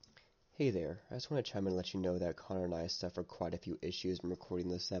Hey there, I just want to chime in and let you know that Connor and I suffered quite a few issues in recording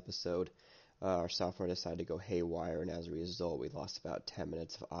this episode. Our software decided to go haywire, and as a result, we lost about 10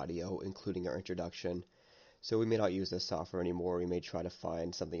 minutes of audio, including our introduction. So we may not use this software anymore. We may try to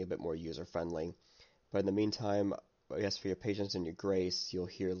find something a bit more user-friendly. But in the meantime, I guess for your patience and your grace, you'll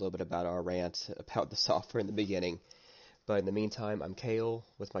hear a little bit about our rant about the software in the beginning. But in the meantime, I'm Kale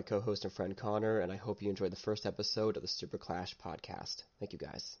with my co-host and friend Connor, and I hope you enjoyed the first episode of the Super Clash podcast. Thank you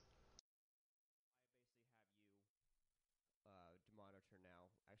guys. Monitor now.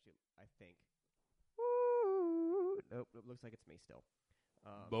 Actually, I think. Woo! Nope, it looks like it's me still.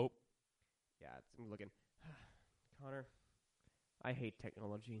 Boop. Yeah, I'm looking. Connor, I hate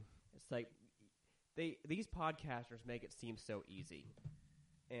technology. It's like these podcasters make it seem so easy,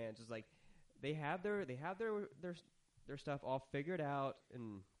 and it's just like they have their stuff all figured out,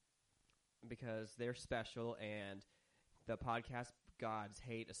 and because they're special, and the podcast gods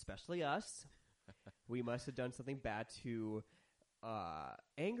hate, especially us. We must have done something bad to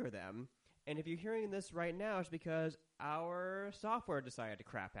anger them. And if you're hearing this right now, it's because our software decided to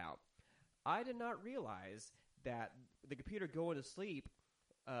crap out. I did not realize that the computer going to sleep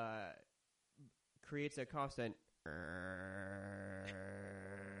creates a constant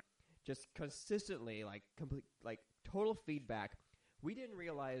just consistently like total feedback. We didn't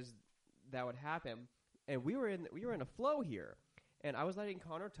realize that would happen, and we were in a flow here. And I was letting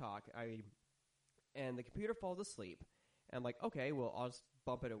Connor talk. And the computer falls asleep. And I'm like, okay, well, I'll just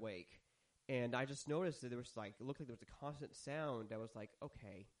bump it awake. And I just noticed that there was it looked like there was a constant sound. I was like,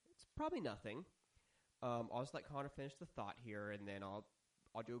 okay, it's probably nothing. I'll just let Connor finish the thought here, and then I'll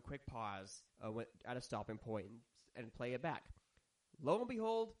do a quick pause at a stopping point and play it back. Lo and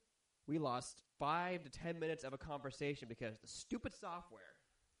behold, we lost 5 to 10 minutes of a conversation because of the stupid software.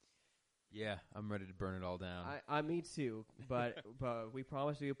 Yeah, I'm ready to burn it all down. Me too, but we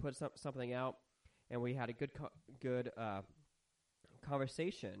promised we would put something out. And we had a good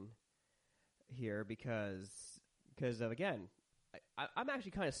conversation here because of, again, I'm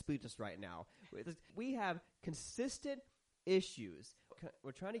actually kind of speechless right now. We have consistent issues.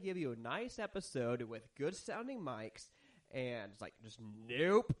 We're trying to give you a nice episode with good sounding mics, and it's like just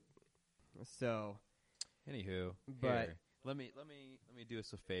nope. So, anywho, but let me do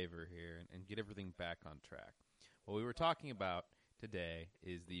us a favor here and get everything back on track. What we were talking about today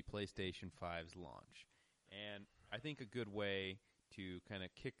is the PlayStation 5's launch. And I think a good way to kind of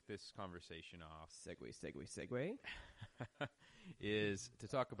kick this conversation off segue is to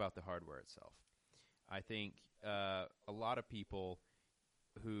talk about the hardware itself. I think a lot of people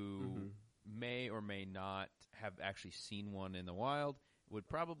who may or may not have actually seen one in the wild would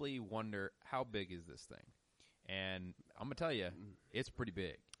probably wonder, how big is this thing? And I'm going to tell you, it's pretty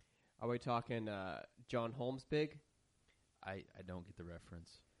big. Are we talking John Holmes big? I don't get the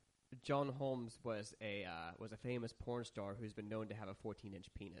reference. John Holmes was a famous porn star who's been known to have a 14-inch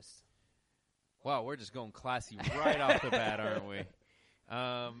penis. Wow, we're just going classy right off the bat, aren't we?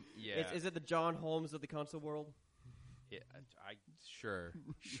 Yeah. Is it the John Holmes of the console world? Yeah, sure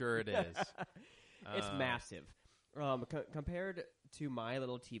it is. It's massive. Compared to my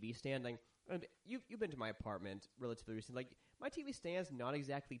little TV stand, you've been to my apartment relatively recently. Like, my TV stand's not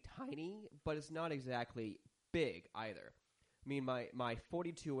exactly tiny, but it's not exactly big either. I mean, my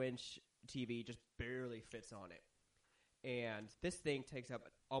 42-inch TV just barely fits on it. And this thing takes up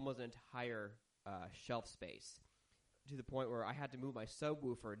almost an entire shelf space, to the point where I had to move my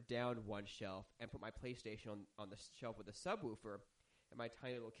subwoofer down one shelf and put my PlayStation on the shelf with the subwoofer, and my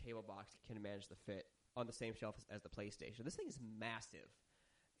tiny little cable box can manage the fit on the same shelf as the PlayStation. This thing is massive,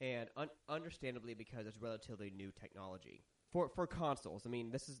 and understandably, because it's relatively new technology. For consoles, I mean,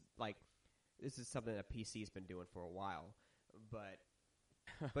 this is something that PC's been doing for a while.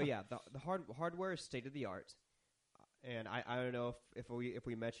 But yeah, the hardware is state of the art, and I don't know if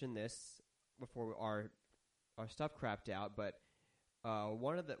we mentioned this before our stuff crapped out, but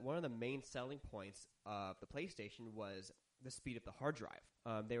one of the main selling points of the PlayStation was the speed of the hard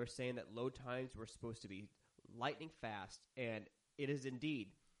drive. They were saying that load times were supposed to be lightning fast, and it is indeed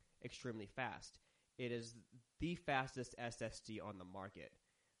extremely fast. It is the fastest SSD on the market.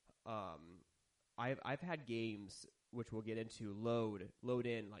 I've had games which we'll get into load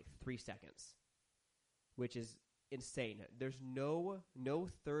in like 3 seconds, which is insane. There's no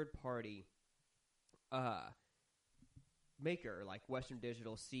third party maker like Western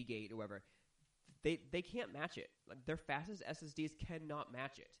Digital, Seagate, or whoever. They can't match it. Like, their fastest SSDs cannot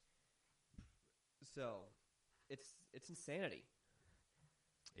match it. So it's insanity.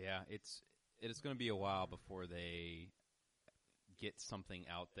 Yeah, it's going to be a while before they get something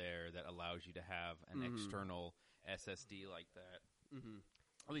out there that allows you to have an external SSD like that. Mm-hmm.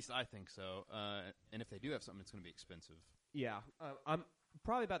 At least I think so. And if they do have something, it's going to be expensive. Yeah, I'm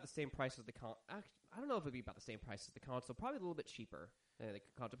probably about the same price as the I don't know if it'd be about the same price as the console. Probably a little bit cheaper than the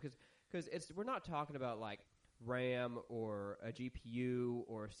console because we're not talking about like RAM or a GPU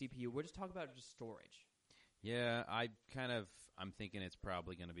or a CPU. We're just talking about just storage. Yeah, I'm thinking it's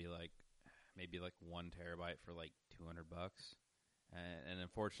probably going to be like maybe like 1 terabyte for like $200, and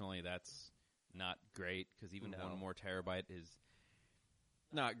unfortunately that's not great because even 1 more terabyte is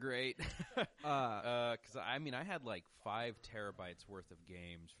not great. Because I had like 5 terabytes worth of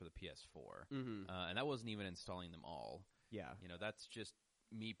games for the PS4, and that wasn't even installing them all. Yeah, that's just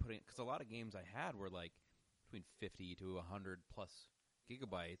me putting, because a lot of games I had were like between 50 to 100 plus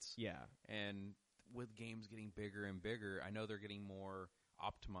gigabytes. Yeah, and with games getting bigger and bigger, I know they're getting more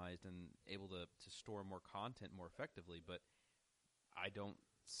optimized and able to store more content more effectively, but I don't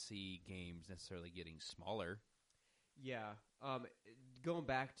see games necessarily getting smaller. Yeah. Going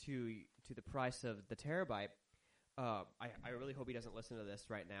back to the price of the terabyte, I really hope he doesn't listen to this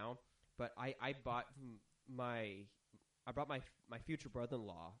right now, but I bought my future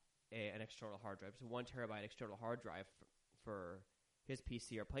brother-in-law an external hard drive. It's a 1 terabyte external hard drive for his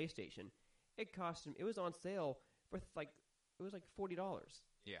PC or PlayStation. It cost him. It was on sale for it was like $40.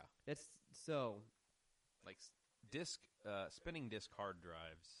 Yeah, that's so. Like spinning disk hard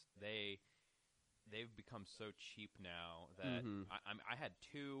drives, they've become so cheap now that I had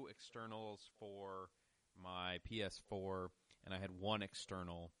 2 externals for my PS4 and I had 1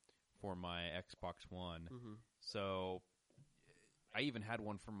 external for my Xbox One. So I even had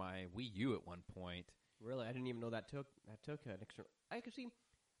one for my Wii U at one point. Really, I didn't even know that took an external.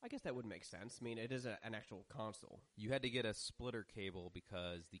 I guess that would make sense. I mean, it is an actual console. You had to get a splitter cable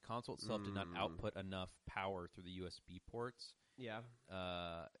because the console itself did not output enough power through the USB ports. Yeah.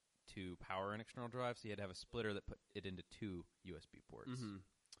 To power an external drive, so you had to have a splitter that put it into 2 USB ports.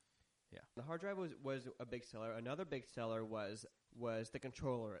 Yeah. The hard drive was a big seller. Another big seller was the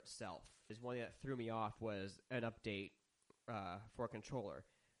controller itself. One that threw me off was an update for a controller.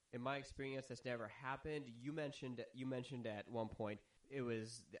 In my experience, that's never happened. You mentioned at one point it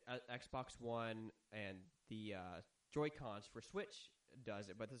was the Xbox One and the Joy-Cons for Switch does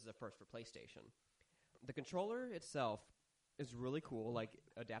it, but this is a first for PlayStation. The controller itself is really cool, like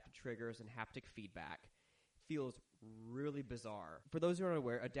adaptive triggers and haptic feedback. Feels really bizarre. For those who aren't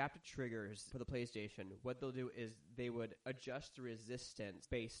aware, adaptive triggers for the PlayStation, what they'll do is they would adjust the resistance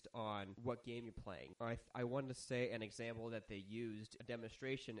based on what game you're playing. I wanted to say an example that they used, a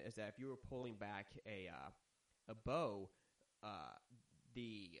demonstration, is that if you were pulling back a bow,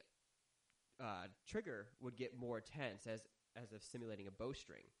 the trigger would get more tense as if simulating a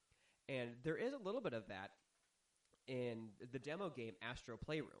bowstring. And there is a little bit of that in the demo game Astro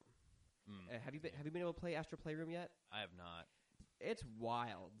Playroom. Have you been able to play Astro Playroom yet? I have not. It's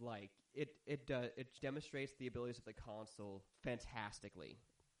wild. Like it demonstrates the abilities of the console fantastically.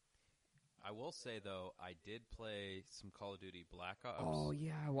 I will say though, I did play some Call of Duty Black Ops. Oh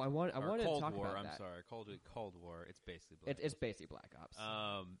yeah, well, I wanted to talk War, about that. I'm sorry, Call of Duty Cold War. It's basically Black Ops. It's basically Black Ops.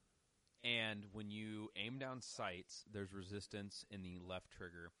 And when you aim down sights, there's resistance in the left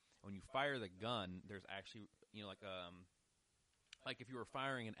trigger. When you fire the gun, there's actually like if you were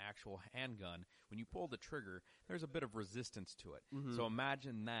firing an actual handgun, when you pull the trigger, there's a bit of resistance to it. So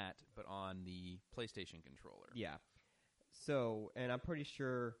imagine that, but on the PlayStation controller. Yeah. So, and I'm pretty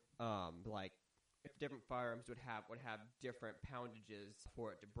sure, like, if different firearms would have different poundages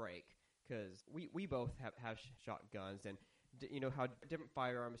for it to break, because we both have shotguns, and you know how different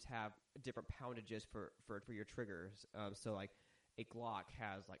firearms have different poundages for your triggers. So, like, a Glock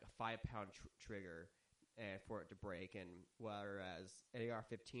has like a 5-pound trigger for it to break, and whereas an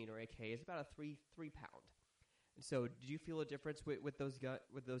AR-15 or AK is about a 3 pound. And so, did you feel a difference with those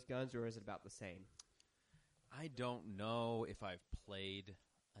guns, or is it about the same? I don't know if I've played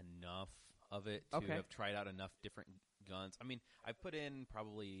enough of it to have tried out enough different guns. I mean, I've put in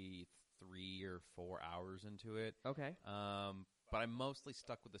probably 3 or 4 hours into it. Okay. But I'm mostly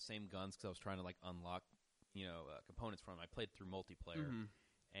stuck with the same guns because I was trying to like unlock, components from them. I played through multiplayer.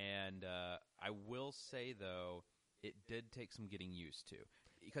 And I will say, though, it did take some getting used to.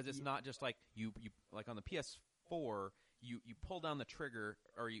 Because it's not just like you like on the PS4, you pull down the trigger,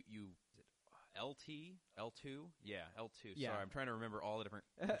 or you LT? L2? Yeah, L2. Yeah. Sorry, I'm trying to remember all the different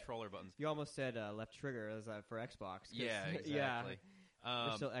controller buttons. You almost said left trigger as for Xbox. Yeah, exactly.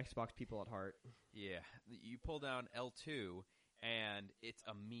 We're still Xbox people at heart. Yeah. You pull down L2, and it's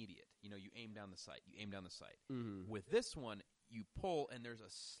immediate. You aim down the sight. With this one, you pull, and there's a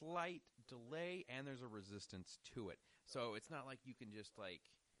slight delay, and there's a resistance to it. So it's not like you can just, like,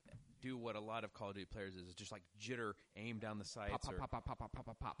 do what a lot of Call of Duty players is just like jitter, aim down the sights.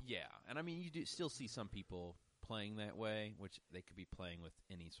 Pop. Yeah, and I mean, you do still see some people playing that way, which they could be playing with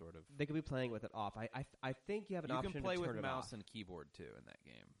any sort of... They could be playing with it off. I think you have an option to turn it off. You can play with mouse and keyboard, too, in that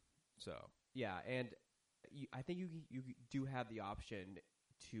game. So yeah, and I think you do have the option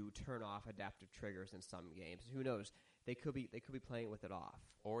to turn off adaptive triggers in some games. Who knows? They could be playing with it off.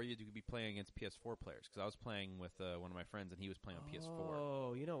 Or you could be playing against PS4 players, because I was playing with one of my friends, and he was playing on PS4.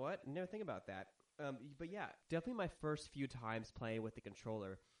 Oh, you know what? Never think about that. But yeah, definitely my first few times playing with the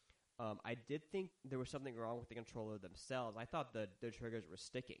controller, I did think there was something wrong with the controller themselves. I thought the triggers were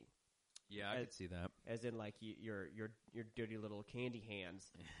sticking. Yeah, I could see that. As in, like your dirty little candy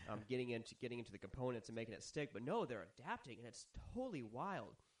hands, getting into the components and making it stick. But no, they're adapting, and it's totally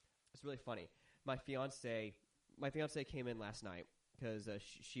wild. It's really funny. My fiance came in last night because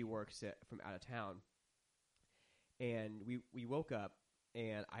she works from out of town, and we woke up,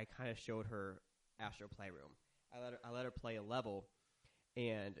 and I kind of showed her Astro Playroom. I let her play a level,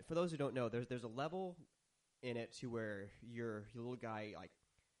 and for those who don't know, there's a level in it to where your little guy like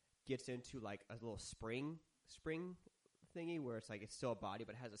gets into like a little spring thingy where it's like it's still a body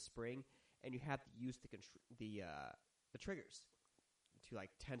but it has a spring, and you have to use the triggers to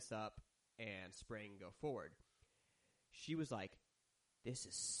like tense up and spring and go forward. She was like, "This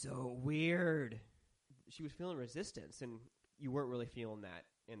is so weird." She was feeling resistance, and you weren't really feeling that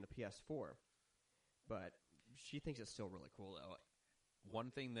in the PS4. But she thinks it's still really cool, though.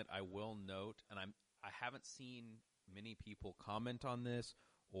 One thing that I will note, and I haven't seen many people comment on this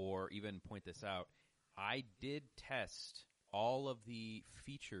or even point this out, I did test all of the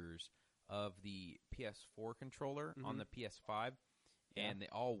features of the PS4 controller on the PS5, and they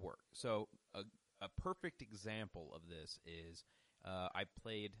all work. So a perfect example of this is I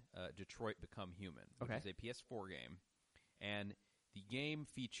played Detroit Become Human, which is a PS4 game, and the game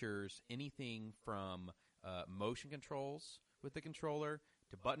features anything from motion controls with the controller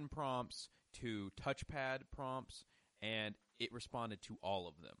to button prompts to touchpad prompts, and it responded to all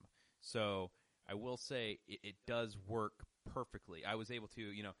of them. So I will say it does work perfectly. I was able to,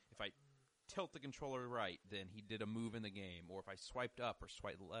 if I tilt the controller right, then he did a move in the game, or if I swiped up or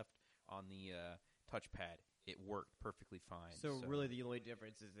swiped left on the touchpad, it worked perfectly fine. So really the only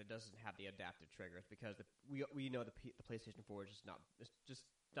difference is it doesn't have the adaptive triggers, because we know the PlayStation 4 is just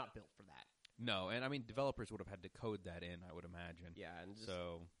not built for that. No, and I mean developers would have had to code that in, I would imagine. Yeah, and just,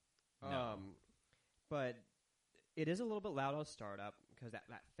 so no. But it is a little bit loud on startup because that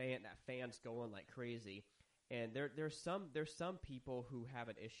fan's going like crazy, and there's some people who have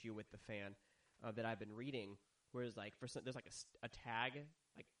an issue with the fan that I've been reading, whereas like there's like a tag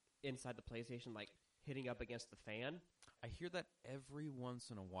like inside the PlayStation like hitting up against the fan. I hear that every once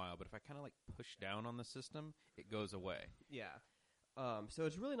in a while, but if I kind of like push down on the system, it goes away. Yeah. So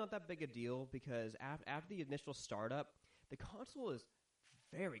it's really not that big a deal because after the initial startup, the console is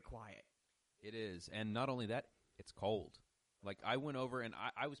very quiet. It is, and not only that, it's cold. Like I went over and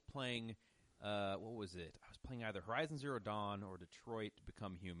I was playing, what was it? I was playing either Horizon Zero Dawn or Detroit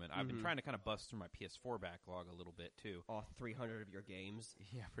Become Human. I've been trying to kind of bust through my PS4 backlog a little bit too. All 300 of your games.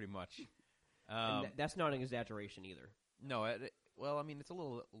 Yeah, pretty much. And that's not an exaggeration either. No, well, I mean, it's a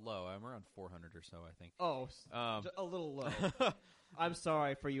little low. I'm around 400 or so, I think. Oh, a little low. I'm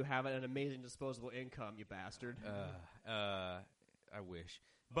sorry for you having an amazing disposable income, you bastard. I wish.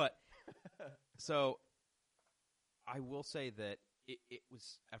 But, so, I will say that it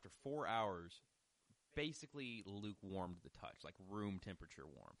was, after 4 hours, basically lukewarm to the touch, like room temperature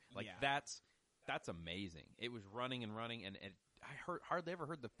warm. Like, that's amazing. It was running, and I hardly ever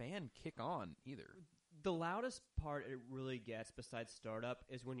heard the fan kick on either. The loudest part it really gets, besides startup,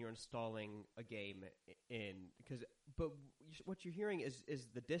 is when you're installing a game but what you're hearing is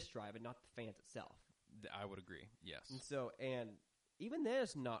the disk drive and not the fans itself. I would agree. Yes. And even then,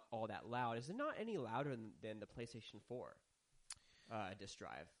 it's not all that loud. Is it not any louder than the PlayStation 4 disk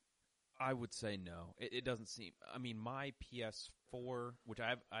drive? I would say no. It doesn't seem. I mean, my PS4, which I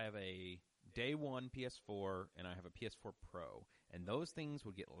have a day one PS4 and I have a PS4 Pro, and those things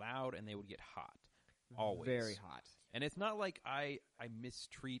would get loud and they would get hot. Always. Very hot. And it's not like I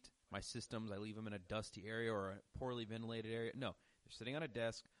mistreat my systems. I leave them in a dusty area or a poorly ventilated area. No, they're sitting on a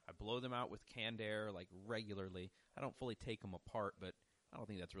desk. I blow them out with canned air like regularly. I don't fully take them apart, but I don't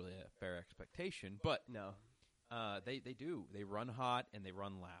think that's really a fair expectation. But no, they do. They run hot and they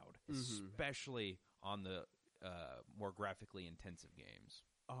run loud, especially on the more graphically intensive games.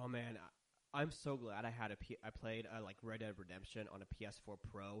 Oh man, I'm so glad I played like Red Dead Redemption on a PS4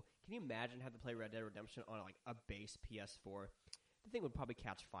 Pro. Can you imagine having to play Red Dead Redemption on like a base PS4? The thing would probably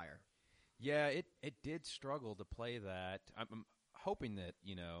catch fire. Yeah, it did struggle to play that. I'm hoping that,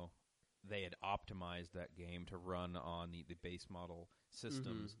 they had optimized that game to run on the base model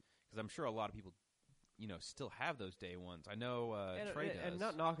systems. Because I'm sure a lot of people, still have those day ones. I know Trey does. And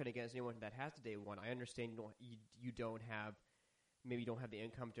not knocking against anyone that has the day one. I understand you don't have the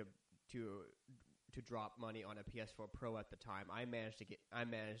income to drop money on a PS4 Pro at the time. I managed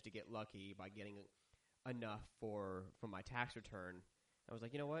to get lucky by getting enough for my tax return. I was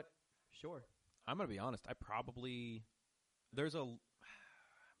like, you know what? Sure. I'm gonna be honest. I probably there's a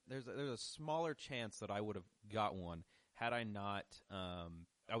smaller chance that I would have got one had I not.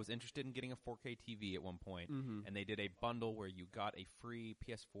 I was interested in getting a 4K TV at one point, and they did a bundle where you got a free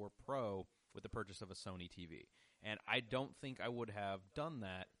PS4 Pro with the purchase of a Sony TV. And I don't think I would have done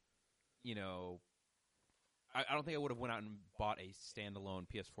that. I don't think I would have went out and bought a standalone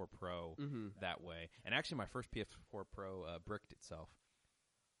PS4 Pro that way. And actually, my first PS4 Pro bricked itself.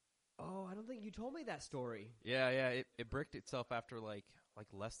 Oh, I don't think you told me that story. Yeah, it bricked itself after like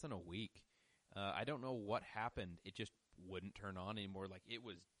less than a week. I don't know what happened. It just wouldn't turn on anymore. Like, it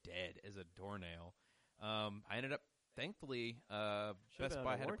was dead as a doornail. I ended up, thankfully, Best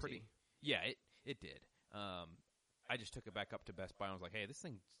Buy had a pretty... Yeah, it did. I just took it back up to Best Buy and was like, hey, this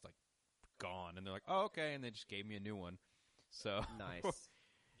thing's like gone. And they're like, oh, okay. And they just gave me a new one. So nice.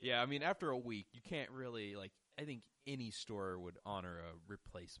 Yeah, I mean, after a week, you can't really, I think any store would honor a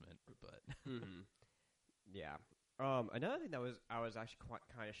replacement, but... Yeah. Another thing I was actually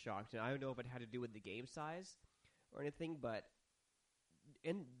kind of shocked, and I don't know if it had to do with the game size or anything, but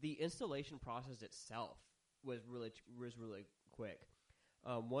in the installation process itself was really quick.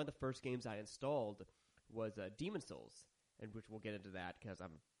 One of the first games I installed was Demon Souls, and which we'll get into that because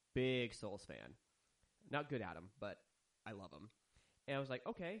I'm a big Souls fan. Not good at them, but I love them. And I was like,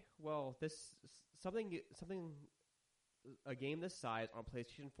 okay, well, a game this size on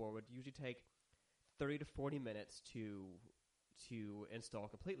PlayStation 4 would usually take 30 to 40 minutes to install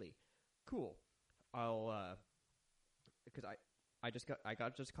completely. Cool. I'll because I just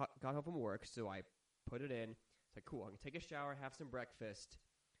got home from work, so I put it in. It's like, cool. I'm gonna take a shower, have some breakfast,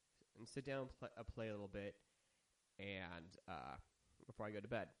 and sit down and play a little bit, and before I go to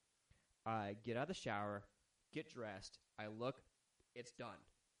bed, I get out of the shower, get dressed. I look, it's done.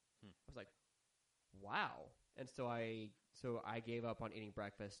 I was like, wow. And so I gave up on eating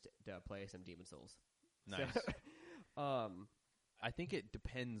breakfast to play some Demon Souls. Nice. So, I think it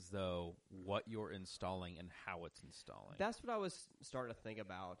depends, though, what you're installing and how it's installing. That's what I was starting to think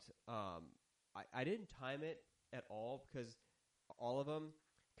about. I didn't time it at all because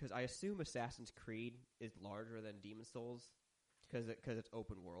I assume Assassin's Creed is larger than Demon Souls because it's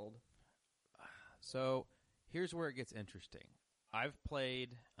open world. So here's where it gets interesting. I've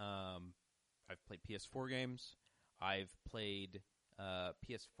played PS4 games. I've played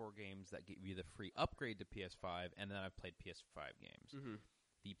PS4 games that give you the free upgrade to PS5, and then I've played PS5 games.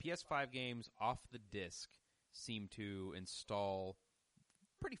 The PS5 games off the disc seem to install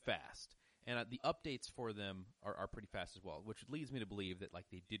pretty fast, and the updates for them are pretty fast as well, which leads me to believe that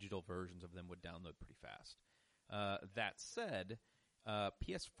the digital versions of them would download pretty fast. That said,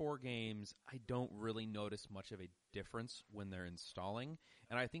 PS4 games, I don't really notice much of a difference when they're installing,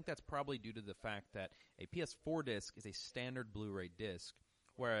 and I think that's probably due to the fact that a PS4 disc is a standard Blu-ray disc,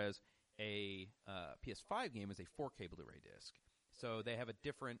 whereas a PS5 game is a 4K Blu-ray disc. So they have a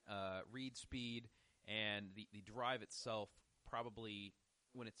different read speed, and the drive itself probably,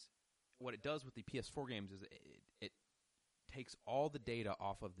 what it does with the PS4 games is it takes all the data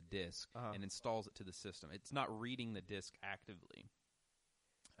off of the disc and installs it to the system. It's not reading the disc actively.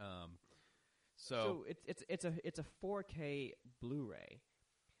 So it's a 4K Blu-ray.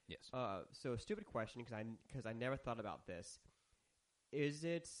 Yes. So a stupid question because I never thought about this. Is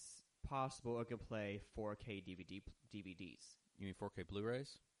it possible it can play 4K DVDs? You mean 4K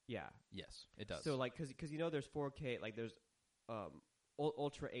Blu-rays? Yeah. Yes, it does. So because there's 4K, there's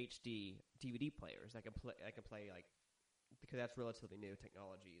Ultra HD DVD players that can play because that's relatively new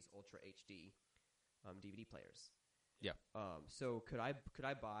technology is Ultra HD DVD players. Yeah. So could I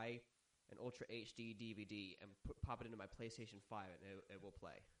buy an Ultra HD DVD and pop it into my PlayStation 5 and it will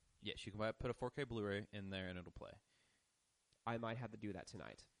play? Yes, you can put a 4K Blu-ray in there and it'll play. I might have to do that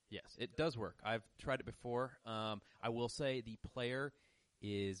tonight. Yes, it does work. I've tried it before. I will say the player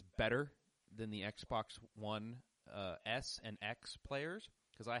is better than the Xbox One S and X players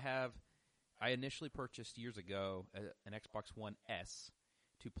because I initially purchased years ago an Xbox One S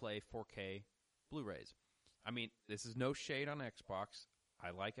to play 4K Blu-rays. I mean, this is no shade on Xbox. I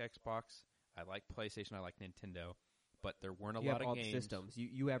like Xbox. I like PlayStation. I like Nintendo. But there weren't a lot of games. You have all systems.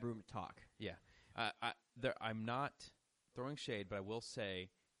 You have room to talk. Yeah. I'm not throwing shade, but I will say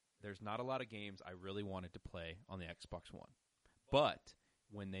there's not a lot of games I really wanted to play on the Xbox One. But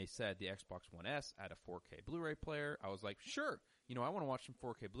when they said the Xbox One S had a 4K Blu-ray player, I was like, sure. I want to watch some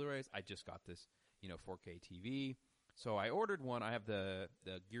 4K Blu-rays. I just got this, 4K TV. So I ordered one. I have the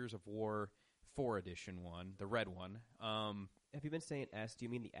Gears of War 4 edition one, the red one. Have you been saying S? Do you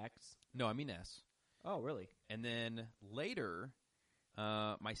mean the X? No, I mean S. Oh, really? And then later,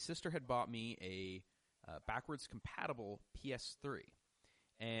 my sister had bought me a backwards compatible PS3.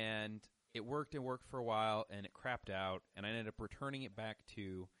 And it worked and worked for a while, and it crapped out. And I ended up returning it back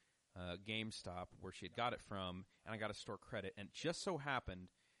to GameStop, where she had got it from, and I got a store credit. And it just so happened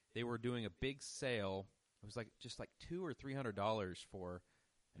they were doing a big sale. It was just $200 or $300 for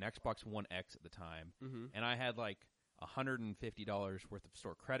an Xbox One X at the time. Mm-hmm. And I had $150 worth of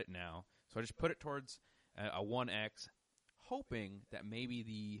store credit now. So I just put it towards a One X, hoping that maybe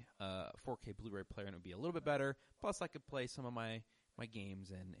the 4K Blu-ray player would be a little bit better. Plus, I could play some of my games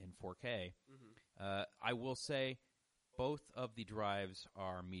in 4K. Mm-hmm. I will say both of the drives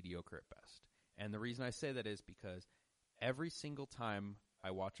are mediocre at best. And the reason I say that is because every single time I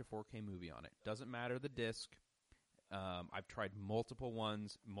watch a 4K movie on it, doesn't matter the disc, I've tried multiple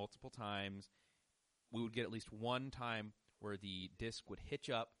ones, multiple times. We would get at least one time where the disc would hitch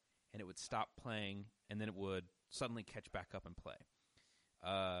up and it would stop playing, and then it would suddenly catch back up and play.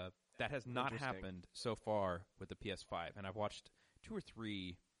 That has not happened so far with the PS5, and I've watched 2 or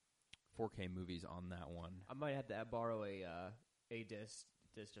 3 4K movies on that one. I might have to borrow a disc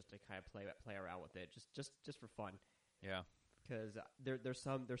just to kind of play around with it, just for fun. Yeah, because there's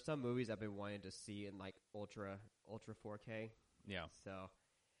some movies I've been wanting to see in ultra 4K. Yeah. So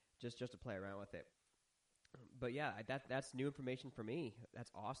just to play around with it. But yeah, that's new information for me. That's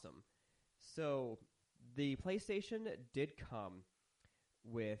awesome. So the PlayStation did come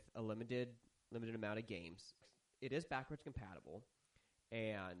with a limited amount of games. It is backwards compatible,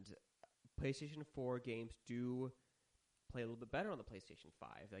 and PlayStation 4 games do play a little bit better on the PlayStation 5.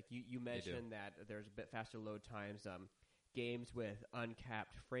 Like you mentioned that there's a bit faster load times. Games with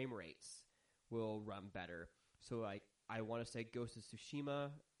uncapped frame rates will run better. So I want to say Ghost of Tsushima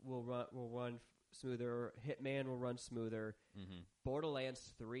will run smoother. Hitman will run smoother. Mm-hmm.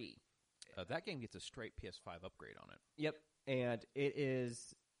 Borderlands 3. That game gets a straight PS5 upgrade on it. Yep, and it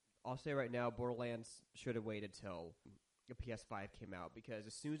is. I'll say right now, Borderlands should have waited till the PS5 came out, because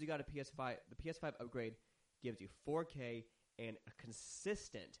as soon as you got a PS5, the PS5 upgrade gives you 4K and a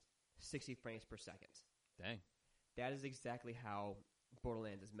consistent 60 frames per second. Dang. That is exactly how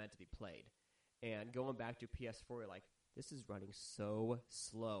Borderlands is meant to be played. And going back to PS4, you're like, this is running so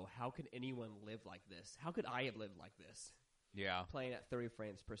slow. How could anyone live like this? How could I have lived like this? Yeah. Playing at 30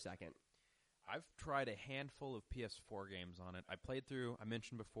 frames per second. I've tried a handful of PS4 games on it. I played through, I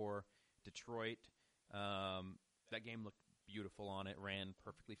mentioned before, Detroit. That game looked beautiful on it, ran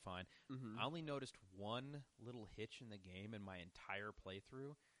perfectly fine. Mm-hmm. I only noticed one little hitch in the game in my entire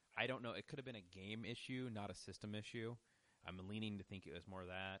playthrough. I don't know. It could have been a game issue, not a system issue. I'm leaning to think it was more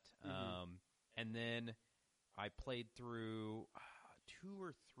that. Mm-hmm. And then I played through 2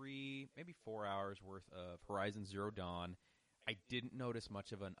 or 3, maybe 4 hours worth of Horizon Zero Dawn. I didn't notice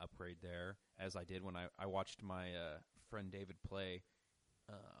much of an upgrade there, as I did when I watched my friend David play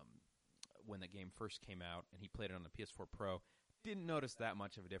when the game first came out, and he played it on the PS4 Pro. Didn't notice that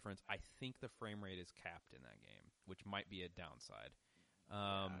much of a difference. I think the frame rate is capped in that game, which might be a downside.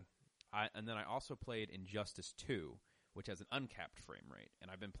 And then I also played Injustice 2, which has an uncapped frame rate.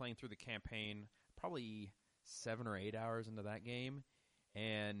 And I've been playing through the campaign probably 7 or 8 hours into that game,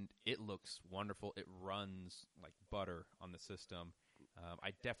 and it looks wonderful. It runs like butter on the system.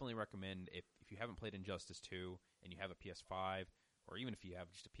 I definitely recommend, if you haven't played Injustice 2 and you have a PS5, or even if you have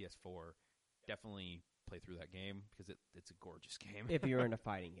just a PS4, definitely play through that game, because it's a gorgeous game. If you're into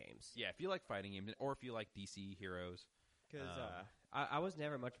fighting games. Yeah, if you like fighting games, or if you like DC heroes. Because I was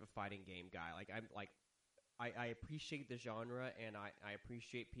never much of a fighting game guy. I appreciate the genre, and I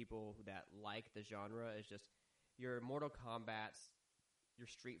appreciate people that like the genre. It's just your Mortal Kombats, your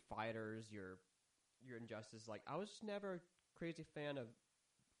Street Fighters, your Injustice. I was just never a crazy fan of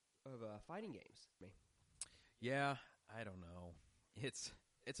fighting games. Yeah, I don't know.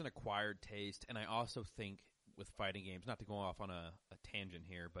 It's an acquired taste, and I also think with fighting games, not to go off on a tangent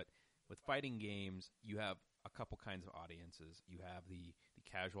here, but with fighting games, you have a couple kinds of audiences. You have the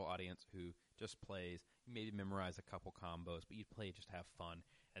casual audience who just plays, maybe memorize a couple combos, but you play just to have fun.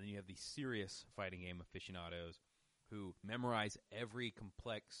 And then you have the serious fighting game aficionados who memorize every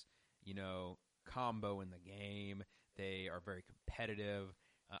complex, combo in the game. They are very competitive.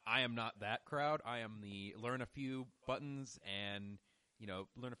 I am not that crowd. I am the learn a few buttons and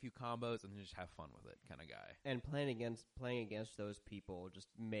learn a few combos and then just have fun with it kind of guy. And playing against those people just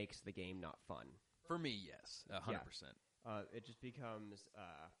makes the game not fun. For me, yes, 100%. it just becomes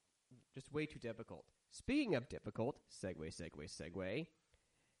just way too difficult. Speaking of difficult, segue.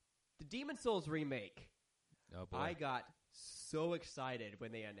 The Demon Souls remake. Oh boy! I got so excited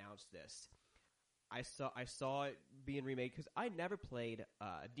when they announced this. I saw it being remade because I never played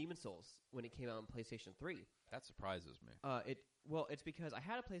Demon Souls when it came out on PlayStation 3. That surprises me. It's because I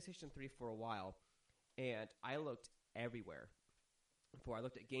had a PlayStation 3 for a while, and I looked everywhere. I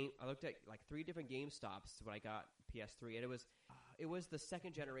looked at like 3 different GameStops when I got PS3, and it was the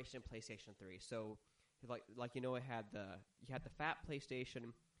second generation PlayStation 3. So like it had the fat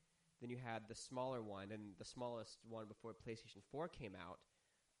PlayStation, then you had the smaller one, and the smallest one before PlayStation 4 came out,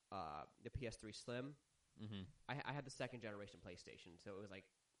 the PS3 Slim. Mm-hmm. I had the second generation PlayStation, so it was like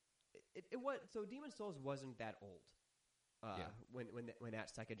it was so Demon Souls wasn't that old when that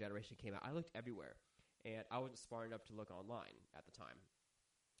second generation came out. I looked everywhere, and I wasn't smart enough to look online at the time,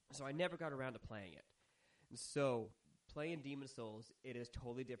 so I never got around to playing it. And so playing Demon Souls, it is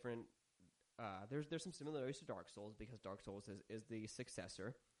totally different. There's some similarities to Dark Souls because Dark Souls is the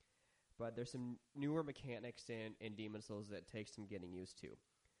successor, but there's some newer mechanics in Demon Souls that takes some getting used to.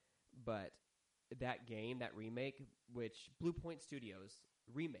 But that game, that remake, which Blue Point Studios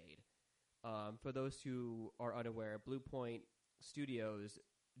remade, for those who are unaware, Blue Point Studios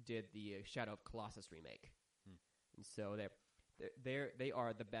did the Shadow of Colossus remake, and so they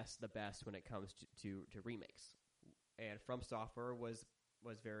are the best when it comes to remakes. And From Software was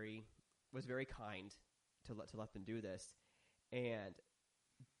very kind to let them do this, and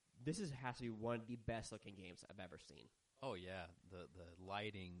this has to be one of the best looking games I've ever seen. Oh yeah, the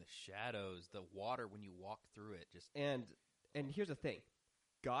lighting, the shadows, the water when you walk through it, just and here's the thing,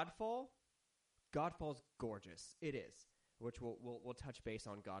 Godfall's gorgeous. It is, which we'll touch base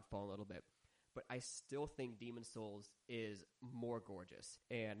on Godfall a little bit, but I still think Demon Souls is more gorgeous,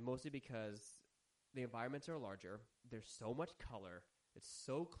 and mostly because the environments are larger. There's so much color. It's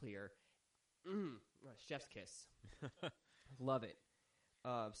so clear. Chef's kiss. Love it.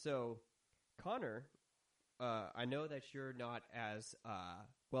 So, Connor, I know that you're not as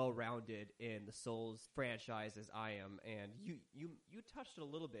well-rounded in the Souls franchise as I am, and you touched it a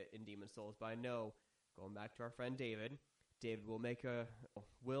little bit in Demon Souls, but I know, going back to our friend David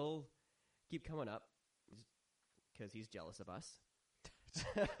will keep coming up because he's jealous of us.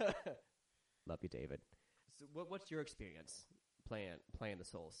 Love you, David. So what's your experience playing the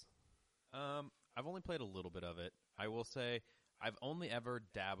Souls? I've only played a little bit of it. I will say I've only ever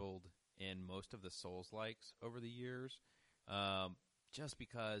dabbled in most of the Souls-likes over the years, just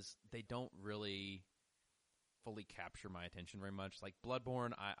because they don't really fully capture my attention very much. Like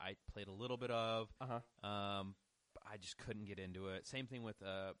Bloodborne, I played a little bit of, but I just couldn't get into it. Same thing with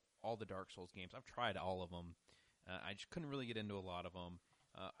all the Dark Souls games. I've tried all of them. I just couldn't really get into a lot of them.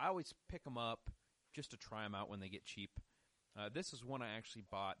 I always pick them up just to try them out when they get cheap. This is one I actually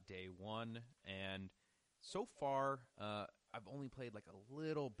bought day one, and so far I've only played like a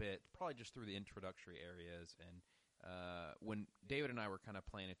little bit, probably just through the introductory areas. And when David and I were kind of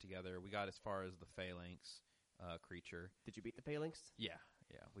playing it together, we got as far as the Phalanx creature. Did you beat the Phalanx? Yeah,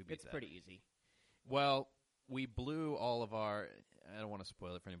 we beat It's that. pretty easy. Well, we blew all of our. I don't want to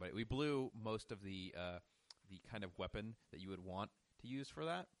spoil it for anybody. We blew most of the kind of weapon that you would want to use for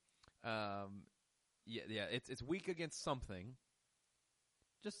that. It's weak against something.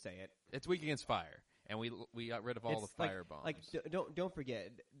 Just say it. It's weak against fire, and we got rid of all the fire bombs. Like don't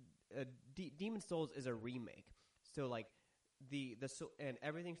forget, Demon Souls is a remake, so like and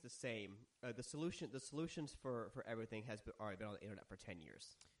everything's the same. The solutions for everything has already been on the internet for 10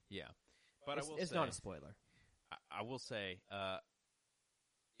 years. Yeah, but it's not a spoiler. I will say,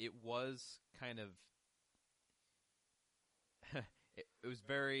 it was kind of. It was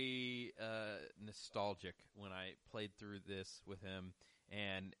very nostalgic when I played through this with him,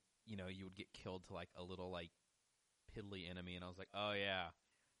 and you would get killed to like a little like piddly enemy, and I was like, oh yeah,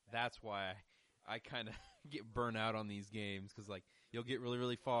 that's why I kind of get burnt out on these games, because like you'll get really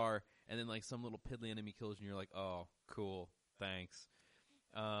really far, and then like some little piddly enemy kills you, and you're like, oh cool, thanks.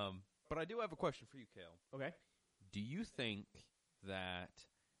 But I do have a question for you, Kale. Okay. Do you think that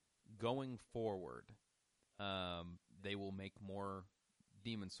going forward, they will make more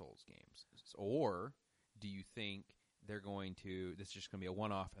Demon Souls games, or do you think this is just going to be a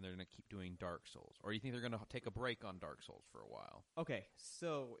one-off and they're going to keep doing Dark Souls, or do you think they're going to take a break on Dark Souls for a while? Okay,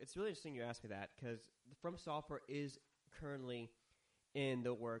 so it's really interesting you asked me that, because From Software is currently in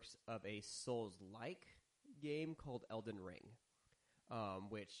the works of a Souls-like game called Elden Ring,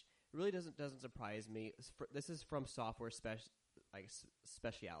 which really doesn't surprise me. This is From Software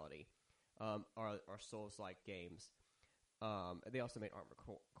speciality, are Souls-like games. They also made Armored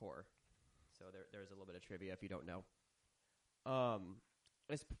Core, so there's a little bit of trivia if you don't know.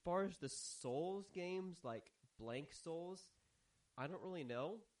 As far as the Souls games, like Blank Souls, I don't really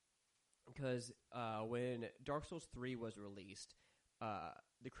know because when Dark Souls 3 was released,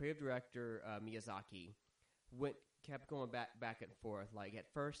 the creative director Miyazaki kept going back and forth. Like at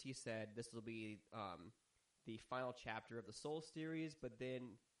first he said this will be the final chapter of the Souls series, but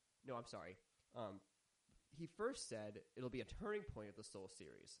then no, I'm sorry. He first said it'll be a turning point of the Souls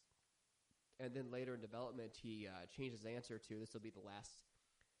series, and then later in development he changed his answer to this will be the last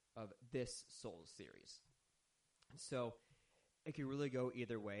of this Souls series. So it could really go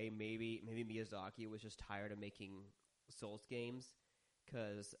either way. Maybe Miyazaki was just tired of making Souls games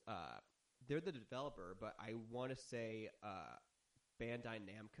because they're the developer, but I want to say Bandai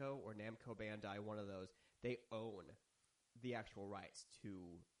Namco or Namco Bandai, one of those, they own the actual rights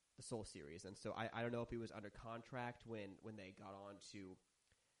to the Soul series, and so I don't know if he was under contract when they got on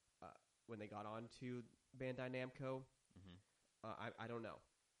to Bandai Namco. Mm-hmm. I don't know,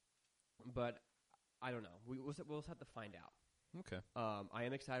 but I don't know. We'll just have to find out. Okay. I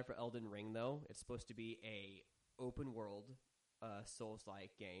am excited for Elden Ring though. It's supposed to be a open world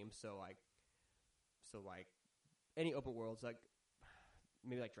Souls-like game, so like any open worlds, like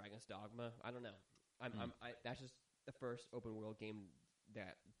maybe like Dragon's Dogma. I don't know. That's just the first open world game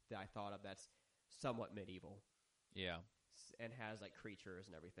that I thought of that's somewhat medieval. Yeah. And has like creatures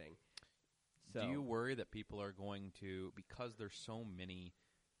and everything. So, do you worry that people are going to, because there's so many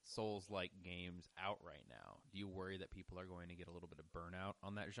Souls-like games out right now, do you worry that people are going to get a little bit of burnout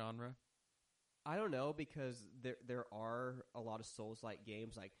on that genre? I don't know, because there are a lot of Souls-like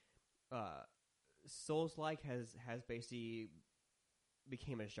games. Like Souls-like has basically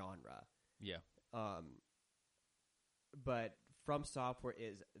became a genre. Yeah. But From Software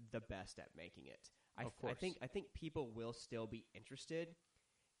is the best at making it. Of course. I think people will still be interested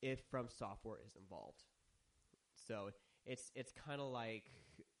if From Software is involved. So it's kind of like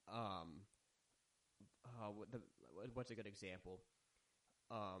what's a good example?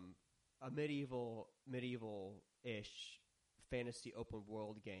 A medieval-ish fantasy open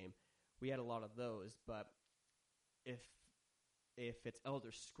world game. We had a lot of those, but if it's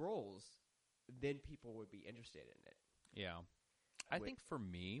Elder Scrolls, then people would be interested in it. Yeah. I think for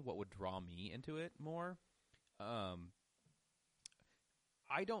me, what would draw me into it more, I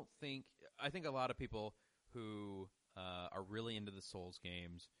think a lot of people who are really into the Souls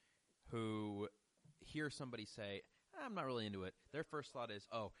games, who hear somebody say, I'm not really into it, their first thought is,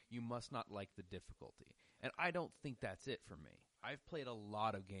 oh, you must not like the difficulty. And I don't think that's it for me. I've played a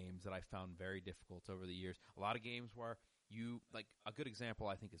lot of games that I found very difficult over the years. A lot of games where like a good example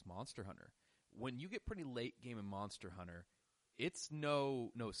I think is Monster Hunter. When you get pretty late game in Monster Hunter, it's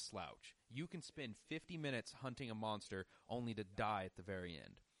no slouch. You can spend 50 minutes hunting a monster only to die at the very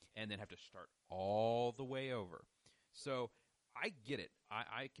end and then have to start all the way over. So I get it.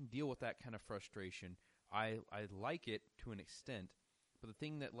 I can deal with that kind of frustration. I like it to an extent, but the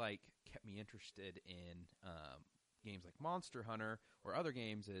thing that like kept me interested in games like Monster Hunter or other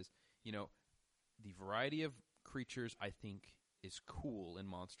games is, the variety of creatures I think is cool in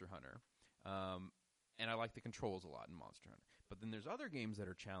Monster Hunter. And I like the controls a lot in Monster Hunter. But then there's other games that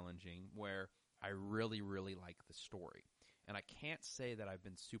are challenging where I really, really like the story. And I can't say that I've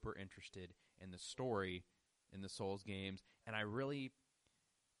been super interested in the story in the Souls games. And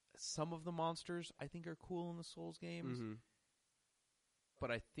some of the monsters I think are cool in the Souls games. Mm-hmm.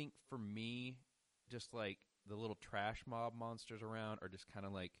 But I think for me, just like the little trash mob monsters around are just kind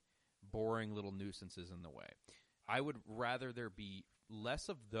of like boring little nuisances in the way. I would rather there be less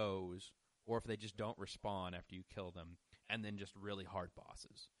of those, or if they just don't respawn after you kill them, and then just really hard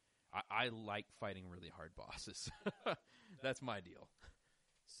bosses. I like fighting really hard bosses. That's my deal.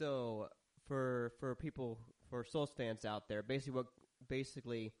 So for Souls fans out there,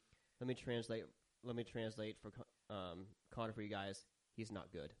 basically, let me translate for Connor for you guys. He's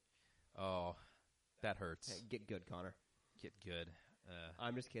not good. Oh, that hurts. Hey, get good, Connor. Get good.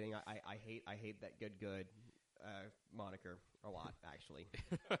 I'm just kidding. I hate that good moniker a lot, actually.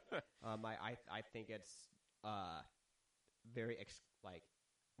 I think it's very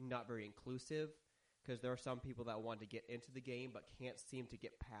not very inclusive, because there are some people that want to get into the game but can't seem to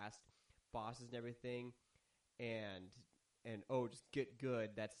get past bosses and everything, and just get good.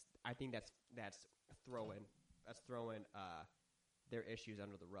 I think that's throwing their issues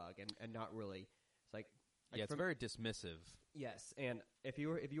under the rug and not really. It's like it's very dismissive. Yes, and if you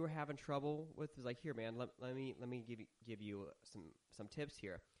were having trouble with, it's like, here, man, let me give you some tips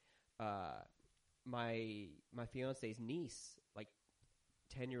here. My fiance's niece, like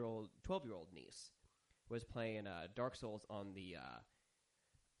 12-year-old niece, was playing Dark Souls on the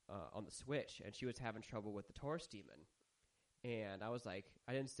Switch, and she was having trouble with the Taurus demon. And I was like,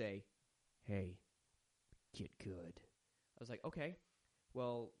 I didn't say, "Hey, get good." I was like, "Okay,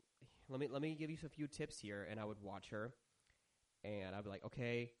 well, let me give you a few tips here." And I would watch her, and I'd be like,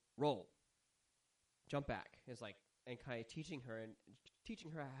 "Okay, roll, jump back." It's like, and kind of teaching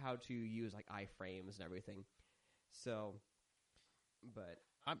her how to use like iframes and everything. So, but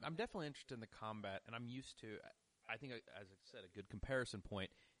I'm definitely interested in the combat, and I'm used to. I think, as I said, a good comparison point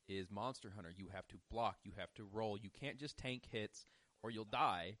is Monster Hunter. You have to block, you have to roll. You can't just tank hits, or you'll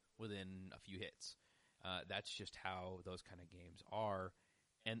die within a few hits. That's just how those kind of games are,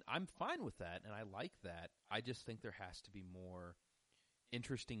 and I'm fine with that, and I like that. I just think there has to be more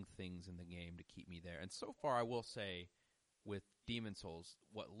interesting things in the game to keep me there. And so far, I will say, with Demon Souls,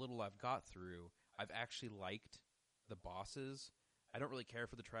 what little I've got through, I've actually liked the bosses. I don't really care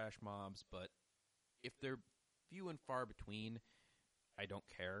for the trash mobs, but if they're few and far between, I don't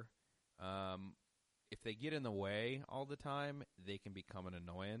care. If they get in the way all the time, they can become an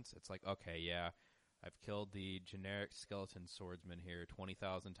annoyance. It's like, okay, yeah, I've killed the generic skeleton swordsman here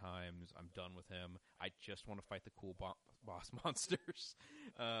 20,000 times. I'm done with him. I just want to fight the cool boss monsters.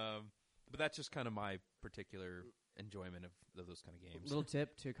 But that's just kind of my particular enjoyment of those kind of games. Little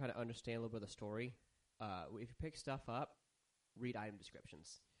tip to kind of understand a little bit of the story. If you pick stuff up, read item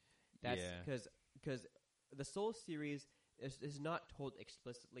descriptions. That's because the Souls series is not told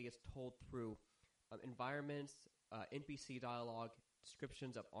explicitly. It's told through environments, NPC dialogue,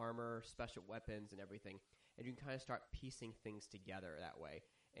 descriptions of armor, special weapons, and everything. And you can kind of start piecing things together that way.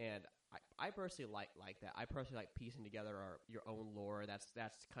 And I personally like that. I personally like piecing together your own lore. That's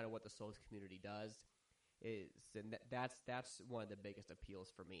kind of what the Souls community does. That's one of the biggest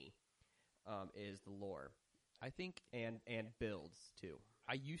appeals for me, is the lore. I think, and builds too.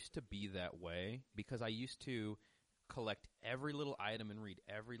 I used to be that way because I used to collect every little item and read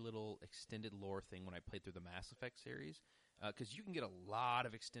every little extended lore thing when I played through the Mass Effect series. Because you can get a lot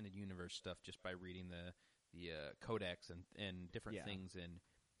of extended universe stuff just by reading the codex and different things in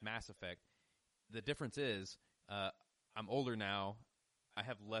Mass Effect. The difference is I'm older now. I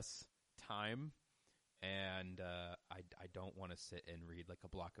have less time. And I don't want to sit and read like a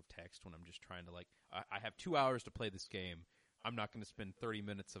block of text when I'm just trying to I have 2 hours to play this game. I'm not going to spend 30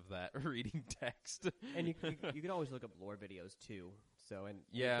 minutes of that reading text. And you can always look up lore videos too. So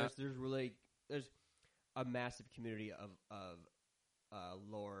there's a massive community of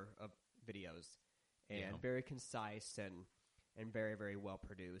lore of videos, and very concise and very, very well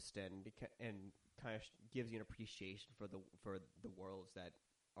produced, and kind of gives you an appreciation for the worlds that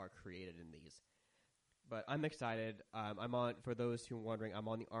are created in these. But I'm excited. I'm on. For those who are wondering, I'm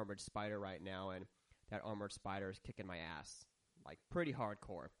on the Armored Spider right now, and that Armored Spider is kicking my ass, like pretty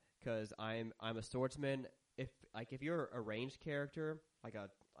hardcore. Because I'm a swordsman. If you're a ranged character, like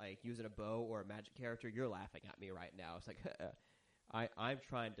using a bow or a magic character, you're laughing at me right now. It's like I'm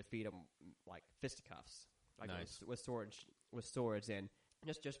trying to defeat him like fisticuffs, like nice. with swords. And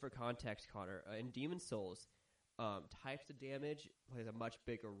just for context, Connor, in Demon Souls, types of damage plays a much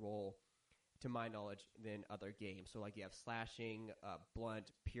bigger role, to my knowledge, than other games. So like you have slashing,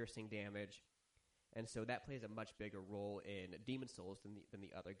 blunt, piercing damage, and so that plays a much bigger role in Demon Souls than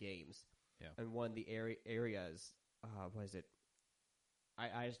the other games. Yeah. And one of the areas, what is it?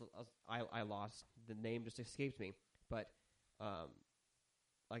 I lost the name, just escaped me. But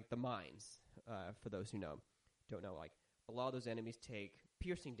like the mines, for those who don't know, like a lot of those enemies take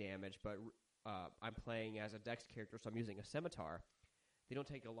piercing damage, but I'm playing as a dex character, so I'm using a scimitar. They don't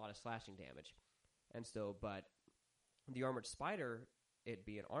take a lot of slashing damage. And so, but the Armored Spider, it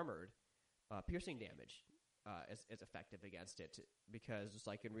being armored, piercing damage is effective against it, because just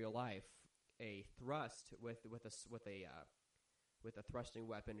like in real life, a thrust with a thrusting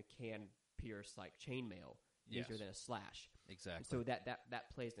weapon can pierce like chainmail easier than a slash. Exactly. And so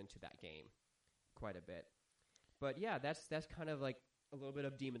that plays into that game quite a bit. But yeah, that's kind of like a little bit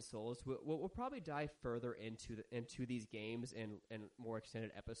of Demon Souls. We'll probably dive further into these games in more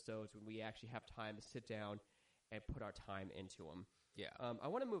extended episodes when we actually have time to sit down and put our time into them. Yeah. I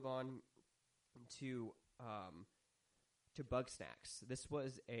want to move on to Bug Snacks. This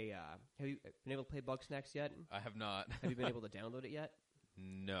was a. Have you been able to play Bug Snacks yet? I have not. Have you been able to download it yet?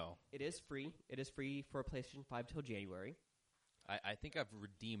 No. It is free. It is free for PlayStation 5 till January. I think I've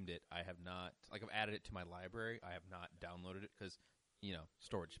redeemed it. I have not. Like, I've added it to my library. I have not downloaded it because,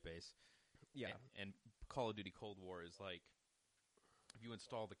 storage space. Yeah. And Call of Duty Cold War is like, if you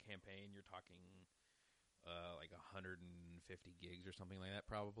install the campaign, you're talking like 150 gigs or something like that,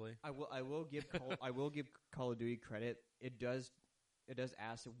 probably. I will give Call of Duty credit. It does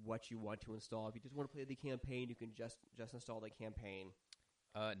ask what you want to install. If you just want to play the campaign, you can just install the campaign.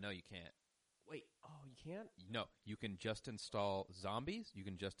 No, you can't. Wait, oh, you can't? No, you can just install zombies. You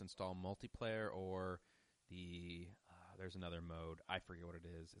can just install multiplayer or there's another mode. I forget what it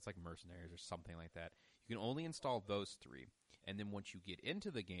is. It's like mercenaries or something like that. You can only install those 3. And then once you get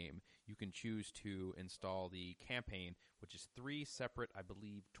into the game, you can choose to install the campaign, which is 3 separate, I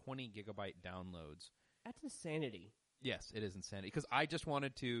believe, 20 gigabyte downloads. That's insanity. Yes, it is insanity. Because I just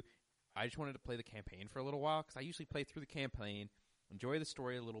wanted to play the campaign for a little while, because I usually play through the campaign, enjoy the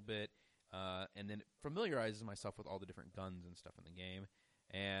story a little bit, and then it familiarizes myself with all the different guns and stuff in the game.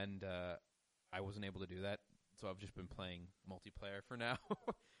 And I wasn't able to do that, so I've just been playing multiplayer for now.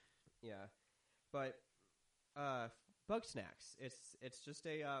 Yeah, but Bug Snacks. It's just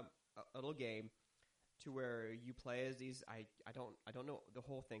a little game to where you play as these. I don't know the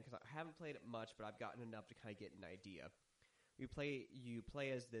whole thing because I haven't played it much, but I've gotten enough to kind of get an idea. You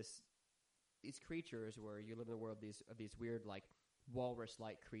play as these creatures where you live in the world of these weird like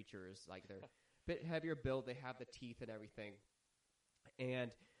walrus-like creatures. Like they're a bit heavier build. They have the teeth and everything,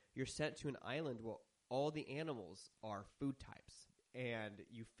 and you're sent to an island where all the animals are food types, and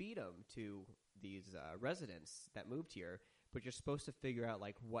you feed them to these residents that moved here. But you're supposed to figure out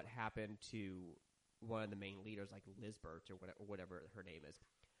like what happened to one of the main leaders, like Lizbert or whatever her name is.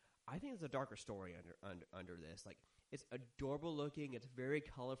 I think there's a darker story under this. Like, it's adorable looking. It's very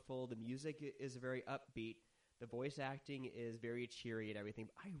colorful. The music is very upbeat. The voice acting is very cheery and everything.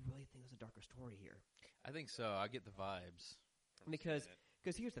 But I really think there's a darker story here. I think so. I get the vibes. Because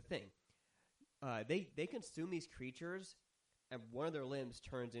here's the thing. They consume these creatures, and one of their limbs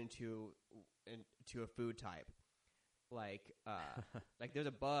turns into a food type. Like there's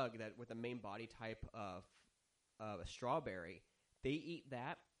a bug that with the main body type of a strawberry. They eat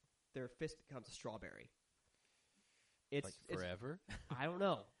that, their fist becomes a strawberry. It's like forever. I don't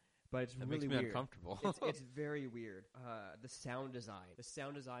know, but it's that really makes me weird. Uncomfortable. It's very weird. The sound design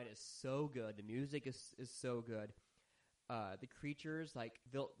is so good. The music is so good. The creatures they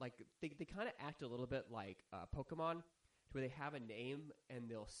kind of act a little bit like Pokemon, to where they have a name and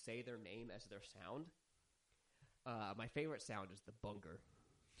they'll say their name as their sound. My favorite sound is the bunger.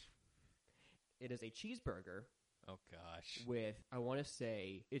 It is a cheeseburger. Oh gosh! With I want to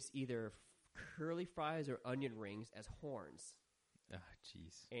say it's either curly fries or onion rings as horns. Ah,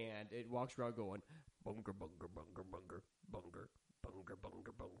 jeez. And it walks around going bunger bunger bunger bunger bunger bunger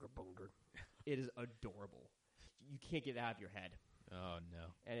bunger bunger bunger. It is adorable. You can't get it out of your head. Oh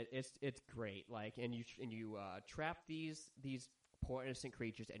no! And it's great. Like and you trap these poor innocent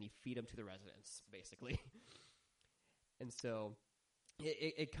creatures and you feed them to the residents basically. And so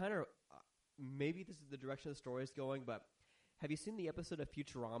it kind of maybe this is the direction the story is going, but have you seen the episode of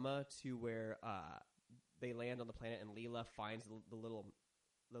Futurama to where they land on the planet and Leela finds the little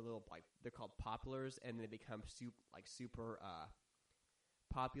like they're called poplars, and they become super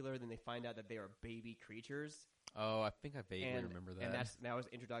popular. Then they find out that they are baby creatures. Oh, I think I vaguely remember that. And that was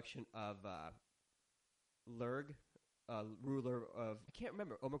the introduction of Lurg, ruler of I can't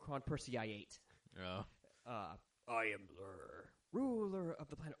remember Omicron Persei 8. Oh. I am Lur, ruler of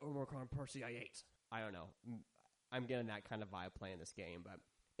the planet Omicron Persei 8. I don't know. I'm getting that kind of vibe playing this game, but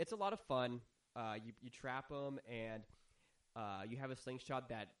it's a lot of fun. You trap them, and you have a slingshot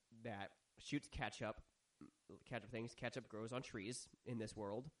that shoots ketchup things. Ketchup grows on trees in this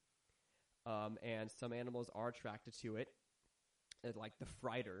world, and some animals are attracted to it, like the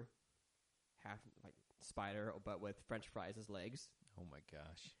Frighter, half like spider, but with French fries as legs. Oh my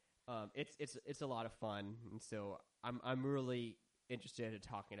gosh! It's a lot of fun, and so I'm really interested in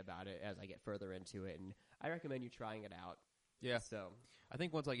talking about it as I get further into it, and I recommend you trying it out. Yeah. So I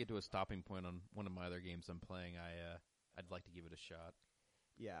think once I get to a stopping point on one of my other games I'm playing, I'd like to give it a shot.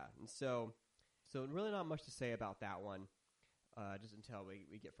 Yeah, and so really not much to say about that one, just until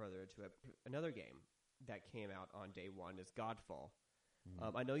we get further into it. Another game that came out on day one is Godfall.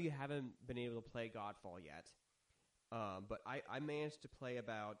 Mm-hmm. I know you haven't been able to play Godfall yet. But I managed to play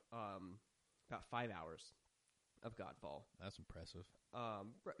about 5 hours of Godfall. That's impressive.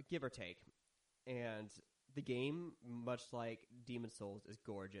 Give or take. And the game, much like Demon's Souls, is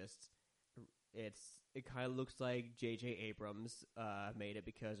gorgeous. It kind of looks like J.J. Abrams made it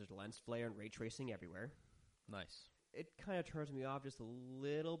because there's lens flare and ray tracing everywhere. Nice. It kind of turns me off just a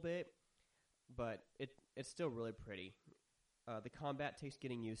little bit, but it's still really pretty. The combat takes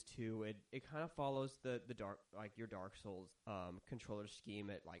getting used to. It kind of follows the dark, like your Dark Souls controller scheme.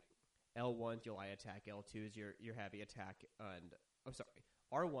 At like L1's your light attack, L2's your heavy attack, and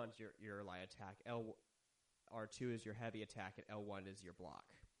R1's your light attack, R2 is your heavy attack, and L1 is your block.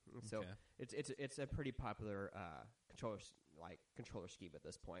 So okay. It's a pretty popular controller scheme at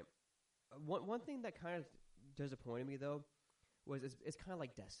this point. One thing that kind of disappointed me though was it's kind of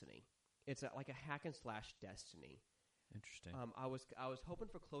like Destiny. it's like a hack and slash Destiny. Interesting. I was hoping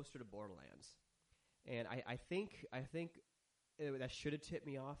for closer to Borderlands, and I think that should have tipped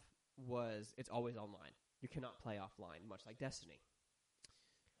me off was it's always online. You cannot play offline, much like Destiny.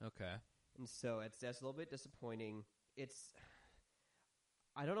 Okay. And so that's a little bit disappointing.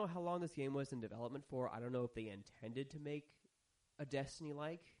 I don't know how long this game was in development for. I don't know if they intended to make a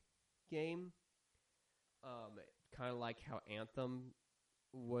Destiny-like game. Kind of like how Anthem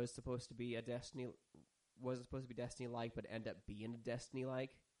wasn't supposed to be Destiny-like, but end up being a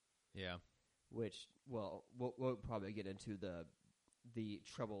Destiny-like. Yeah. Which, well, we'll probably get into the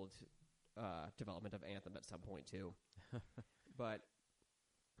troubled development of Anthem at some point too. But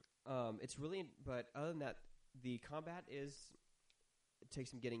it's really. But other than that, the combat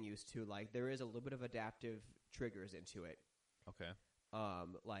takes some getting used to. Like there is a little bit of adaptive triggers into it. Okay.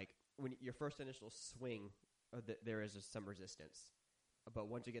 Like when your first initial swing, there is some resistance, but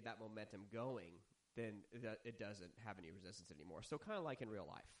once you get that momentum going, then it doesn't have any resistance anymore. So kind of like in real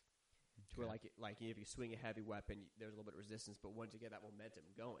life. To where like if you swing a heavy weapon, there's a little bit of resistance, but once you get that momentum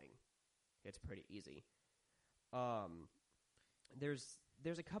going, it's pretty easy. There's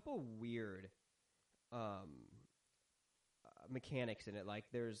a couple weird mechanics in it. Like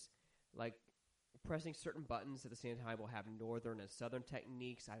there's like pressing certain buttons at the same time will have northern and southern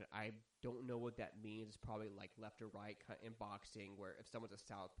techniques. I don't know what that means. It's probably like left or right in boxing, where if someone's a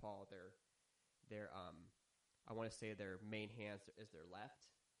southpaw, their I want to say their main hand is their left.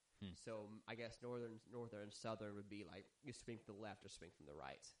 So I guess northern and southern would be like you swing from the left or swing from the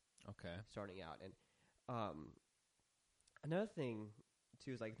right. Okay. Starting out. And another thing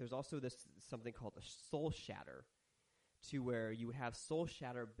too is like there's also something called the soul shatter, to where you have soul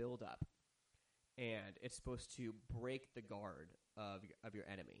shatter build up, and it's supposed to break the guard of your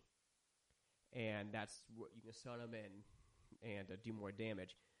enemy, and that's what you can stun them and do more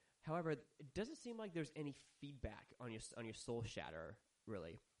damage. However, it doesn't seem like there's any feedback on your soul shatter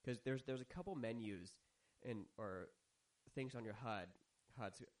really. Because there's a couple menus or things on your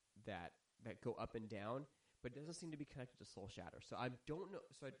HUDs that go up and down, but it doesn't seem to be connected to Soul Shatter. So I don't know.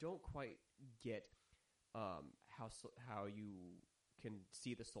 So I don't quite get how you can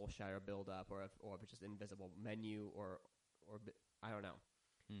see the Soul Shatter build up, or if it's just an invisible menu, or I don't know.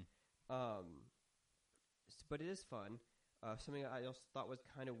 But it is fun. Something I also thought was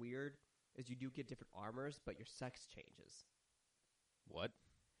kind of weird is you do get different armors, but your sex changes. What?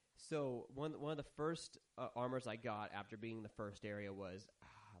 So one of the first armors I got after being in the first area was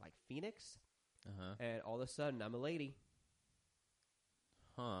like Phoenix, and all of a sudden I'm a lady.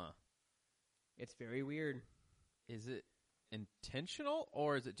 Huh. It's very weird. Is it intentional,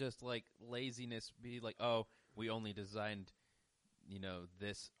 or is it just like laziness? Be like, oh, we only designed,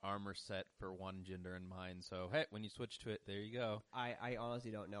 this armor set for one gender in mind. So hey, when you switch to it, there you go. I honestly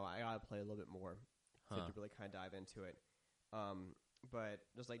don't know. I gotta play a little bit more to really kind of dive into it. But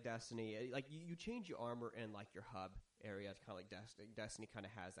just like Destiny, like you change your armor in like your hub area. It's kind of like Destiny. Destiny kind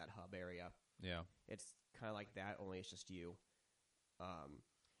of has that hub area. Yeah, it's kind of like that. Only it's just you.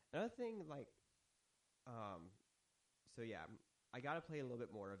 Another thing, like, so yeah, I got to play a little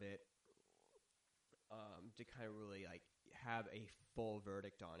bit more of it to kind of really like have a full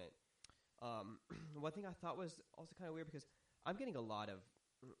verdict on it. One thing I thought was also kind of weird because I'm getting a lot of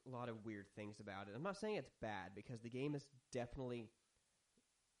weird things about it. I'm not saying it's bad because the game is definitely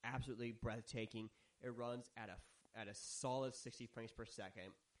absolutely breathtaking. It runs at a solid 60 frames per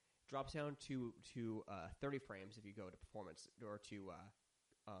second. Drops down to 30 frames if you go to performance or to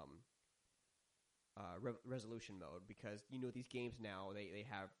resolution mode, because these games now they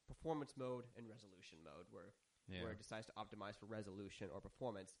have performance mode and resolution mode where it decides to optimize for resolution or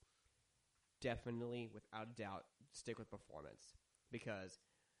performance. Definitely, without a doubt, stick with performance, because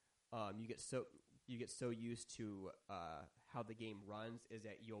you get so used to how the game runs is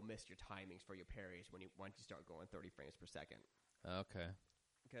that you'll miss your timings for your parries once you start going 30 frames per second. Okay.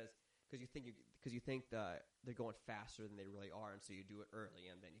 Because you think that they're going faster than they really are, and so you do it early,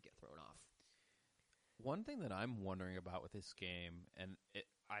 and then you get thrown off. One thing that I'm wondering about with this game, and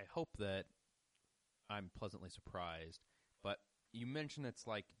I hope that I'm pleasantly surprised, but you mentioned it's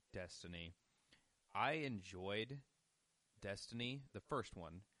like Destiny. I enjoyed Destiny, the first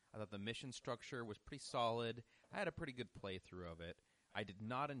one. I thought the mission structure was pretty solid. I had a pretty good playthrough of it. I did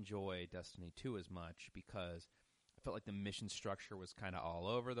not enjoy Destiny 2 as much because I felt like the mission structure was kind of all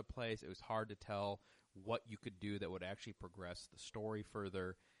over the place. It was hard to tell what you could do that would actually progress the story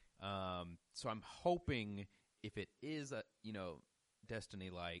further. So I'm hoping if it is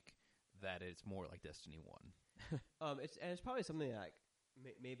Destiny-like, that it's more like Destiny 1. It's probably something like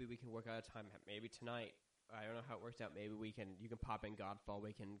maybe we can work out a time. Maybe tonight. I don't know how it works out. Maybe you can pop in Godfall.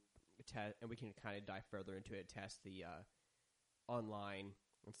 We can and we can kind of dive further into it, test the online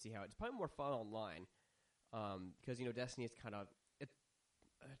and see how it's probably more fun online. Because Destiny is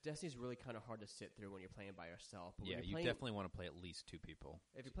Destiny's really kind of hard to sit through when you're playing by yourself. But Yeah, you definitely want to play at least 2 people.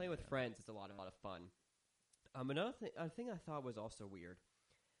 If you're playing with friends, it's a lot of fun. Another thing I thought was also weird,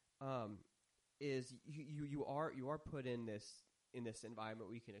 is you are put in this environment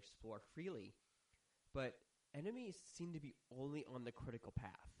where you can explore freely, but enemies seem to be only on the critical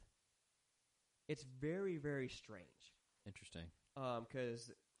path. It's very, very strange. Interesting.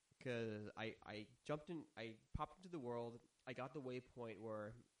 Because I popped into the world. I got the waypoint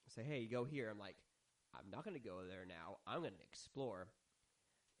where say, hey, go here. I'm like, I'm not going to go there now. I'm going to explore.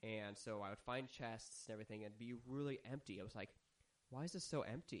 And so I would find chests and everything and be really empty. I was like, why is this so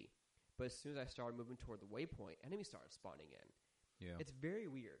empty? But as soon as I started moving toward the waypoint, enemies started spawning in. Yeah. It's very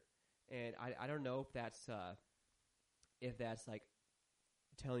weird. And I don't know if that's like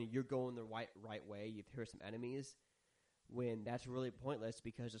telling you you're going the right way. You hear some enemies, when that's really pointless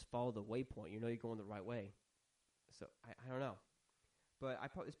because just follow the waypoint. You're going the right way. So I don't know. But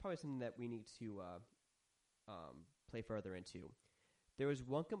it's probably something that we need to play further into. There was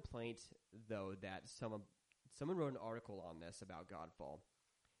one complaint, though, that someone wrote an article on this about Godfall.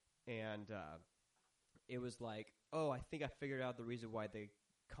 And it was like, oh, I think I figured out the reason why the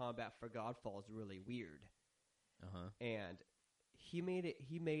combat for Godfall is really weird. Uh-huh. And he made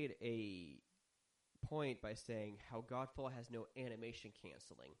a point by saying how Godfall has no animation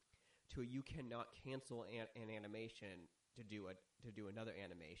canceling. So you cannot cancel an animation to do another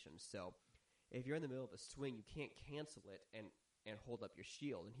animation. So if you're in the middle of a swing, you can't cancel it and hold up your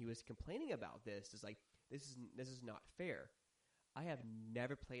shield. And he was complaining about this. It's like, this is not fair. I have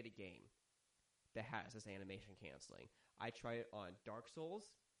never played a game that has this animation canceling. I tried it on Dark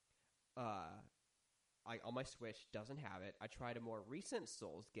Souls. On my Switch, doesn't have it. I tried a more recent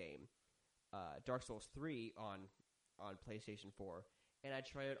Souls game, Dark Souls 3 on PlayStation 4, and I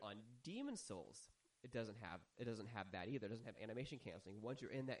tried it on Demon Souls. It doesn't have that either. It doesn't have animation canceling. Once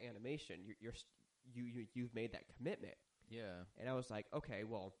you're in that animation, you've made that commitment. Yeah. And I was like, okay,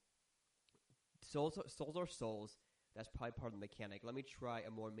 well, Souls are Souls. That's probably part of the mechanic. Let me try a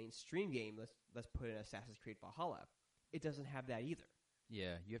more mainstream game. Let's put in Assassin's Creed Valhalla. It doesn't have that either.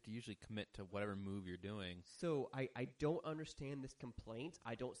 Yeah, you have to usually commit to whatever move you're doing. So I don't understand this complaint.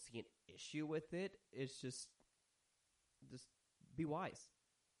 I don't see an issue with it. It's just be wise.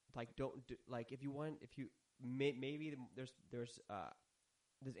 Like maybe there's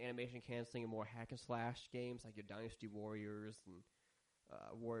animation canceling in more hack and slash games like your Dynasty Warriors and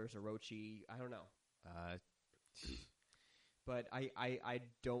Warriors Orochi. I don't know. But I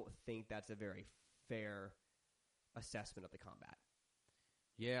don't think that's a very fair assessment of the combat.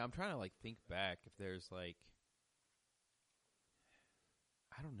 Yeah, I'm trying to think back if there's I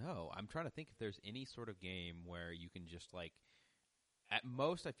don't know. I'm trying to think if there's any sort of game where you can just at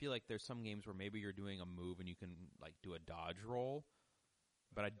most I feel like there's some games where maybe you're doing a move and you can do a dodge roll,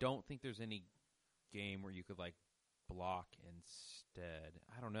 but I don't think there's any game where you could block instead.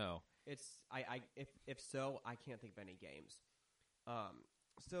 I don't know. It's if so, I can't think of any games.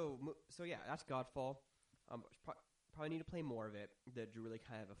 So yeah, that's Godfall. Probably need to play more of it to really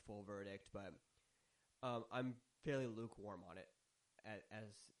kind of have a full verdict, but I'm fairly lukewarm on it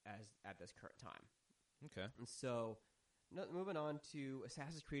as at this current time. Okay. And so, moving on to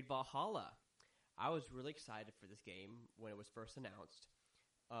Assassin's Creed Valhalla. I was really excited for this game when it was first announced.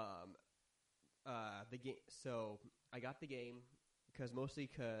 The game. So I got the game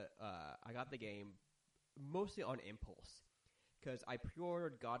I got the game mostly on impulse because I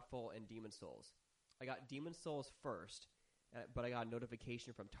pre-ordered Godfall and Demon Souls. I got Demon Souls first, but I got a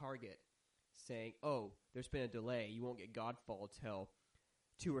notification from Target saying, "Oh, there's been a delay. You won't get Godfall till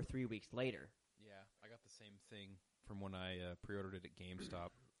 2 or 3 weeks later." Yeah, I got the same thing from when I pre-ordered it at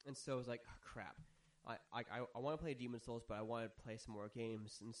GameStop. And so I was like, oh, crap. I want to play Demon Souls, but I want to play some more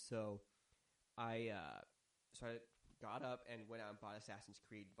games. And so I got up and went out and bought Assassin's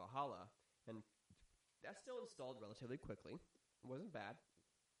Creed Valhalla. And that still installed relatively quickly. It wasn't bad.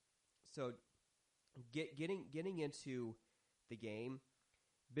 So getting into the game,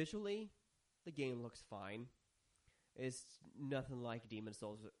 visually, the game looks fine. It's nothing like Demon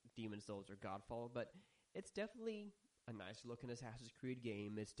Souls or Godfall, but it's definitely a nicer looking Assassin's Creed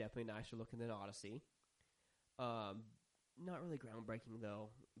game. It's definitely nicer looking than Odyssey. Not really groundbreaking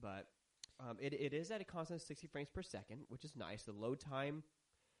though, but it is at a constant 60 frames per second, which is nice. The load time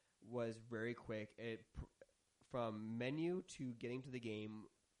was very quick. From menu to getting to the game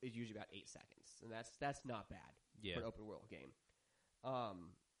is usually about 8 seconds, and that's not bad for an open world game.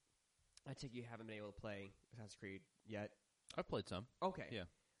 I take you haven't been able to play Assassin's Creed yet. I've played some. Okay. Yeah.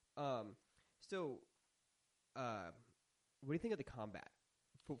 So, what do you think of the combat?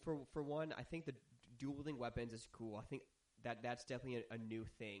 For one, I think the dueling weapons is cool. I think that's definitely a new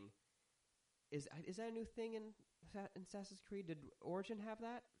thing. Is that a new thing in Assassin's Creed? Did Origin have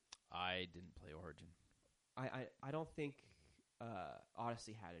that? I didn't play Origin. I don't think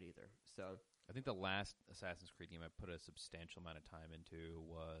Odyssey had it either. So I think the last Assassin's Creed game I put a substantial amount of time into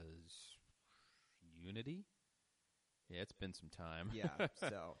was Unity. Yeah, it's been some time. Yeah.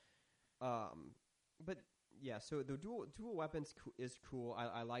 So, but yeah. So the dual weapons is cool.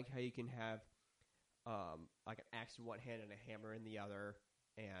 I like how you can have like an axe in one hand and a hammer in the other,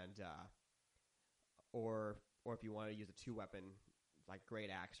 and or if you want to use a 2-weapon like great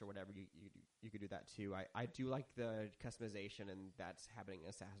axe or whatever, you could do that too. I do like the customization, and that's happening in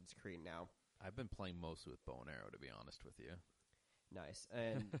Assassin's Creed now. I've been playing mostly with bow and arrow, to be honest with you. Nice.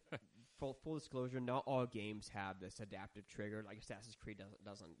 And full disclosure, not all games have this adaptive trigger. Like Assassin's Creed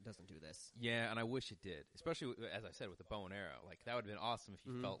doesn't do this. Yeah, and I wish it did. Especially, as I said, with the bow and arrow. Like, that would have been awesome if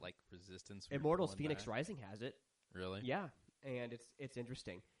you felt like resistance. Immortals Phoenix Rising has it. Really? Yeah, and it's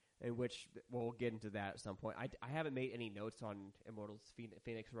interesting. In which we'll get into that at some point. I haven't made any notes on Immortals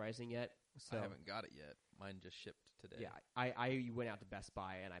Phoenix Rising yet. So I haven't got it yet. Mine just shipped today. Yeah, I went out to Best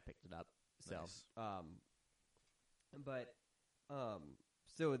Buy and I picked it up. So, nice.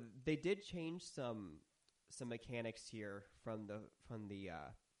 So they did change some mechanics here from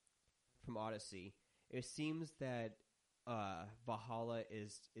Odyssey. It seems that Valhalla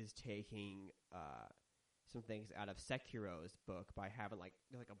is taking some things out of Sekiro's book by having like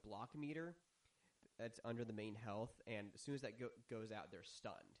a block meter that's under the main health, and as soon as that goes out, they're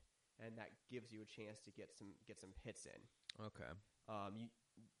stunned, and that gives you a chance to get some hits in. Okay.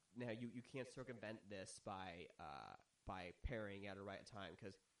 You can't circumvent this by parrying at a right time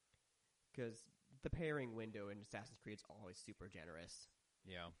because the parrying window in Assassin's Creed is always super generous.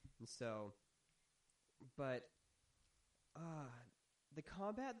 Yeah. And so, but the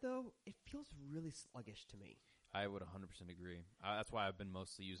combat, though, it feels really sluggish to me. I would 100% agree. That's why I've been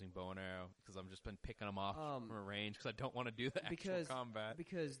mostly using bow and arrow, because I've just been picking them off from a range, because I don't want to do the actual combat.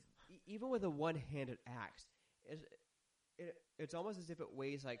 Because even with a one-handed axe, it's almost as if it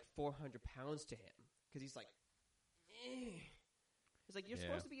weighs like 400 pounds to him, because he's like, it's like you're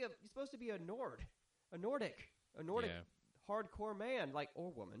supposed to be a Nordic hardcore man, like,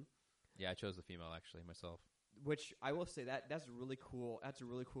 or woman. Yeah, I chose the female actually myself. Which I will say that's really cool. That's a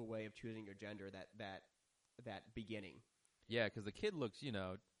really cool way of choosing your gender. That beginning. Yeah, because the kid looks,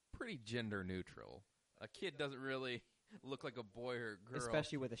 pretty gender neutral. A kid doesn't really look like a boy or a girl,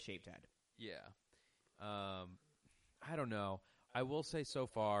 especially with a shaved head. Yeah. I don't know. I will say so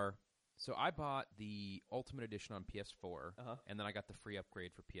far. So I bought the Ultimate Edition on PS4, and then I got the free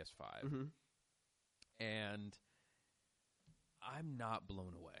upgrade for PS5. Mm-hmm. And I'm not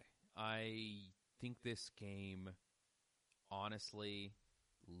blown away. I think this game honestly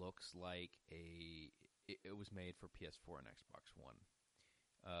looks like it was made for PS4 and Xbox One.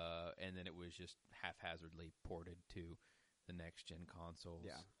 And then it was just haphazardly ported to the next-gen consoles.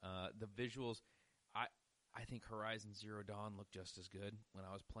 Yeah. The visuals, I think Horizon Zero Dawn looked just as good when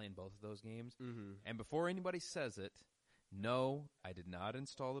I was playing both of those games. Mm-hmm. And before anybody says it, no, I did not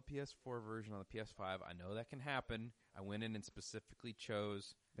install the PS4 version on the PS5. I know that can happen. I went in and specifically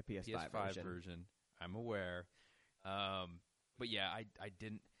chose the PS5 version. I'm aware. But yeah, I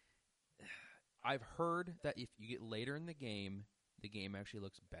didn't. I've heard that if you get later in the game actually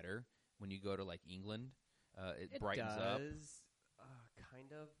looks better when you go to like England. It brightens up.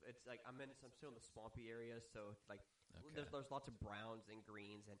 Kind of. It's like I'm still in the swampy area, so it's like there's lots of browns and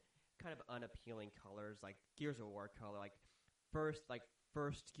greens and kind of unappealing colors, like Gears of War color, like first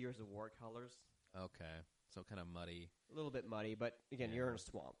Gears of War colors. Okay, so kind of muddy. A little bit muddy, but again, you're in a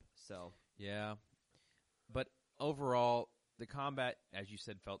swamp, so yeah. But overall, the combat, as you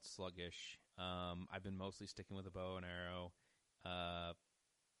said, felt sluggish. I've been mostly sticking with a bow and arrow.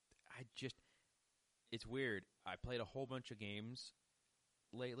 It's weird. I played a whole bunch of games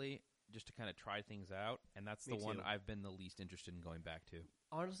lately just to kind of try things out, and that's the one I've been the least interested in going back to.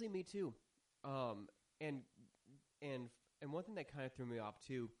 Honestly, me too. And one thing that kind of threw me off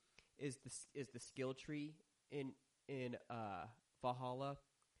too is the skill tree in Valhalla.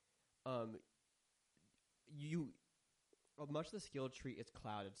 Much of the skill tree is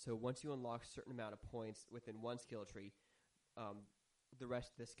clouded, so once you unlock a certain amount of points within one skill tree, the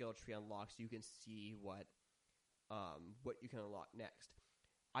rest of the skill tree unlocks. You can see what you can unlock next.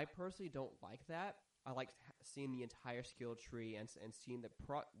 I personally don't like that. I like seeing the entire skill tree and seeing the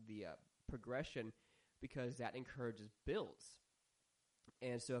progression, because that encourages builds.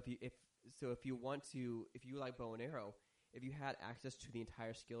 And so if you like bow and arrow, if you had access to the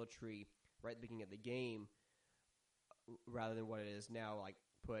entire skill tree right at the beginning of the game, rather than what it is now, like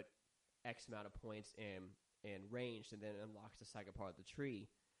put X amount of points in ranged and then it unlocks the second part of the tree.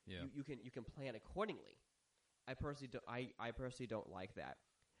 Yeah. You can plan accordingly. I personally don't like that.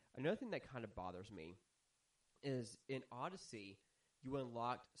 Another thing that kind of bothers me is in Odyssey, you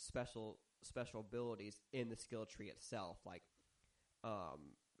unlocked special abilities in the skill tree itself. Like,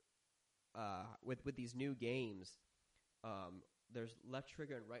 with these new games, there's left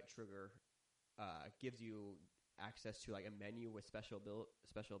trigger and right trigger gives you access to like a menu with special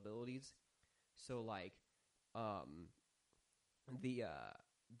abilities. So like, the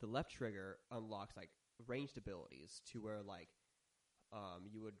left trigger unlocks like ranged abilities to where like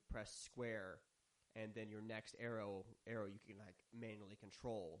you would press square and then your next arrow you can like manually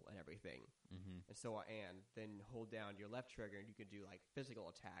control and everything. Mm-hmm. And then hold down your left trigger and you can do like physical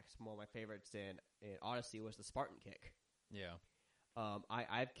attacks. One of my favorites in Odyssey was the Spartan kick. Yeah.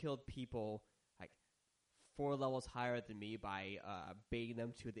 I've killed people like 4 levels higher than me by baiting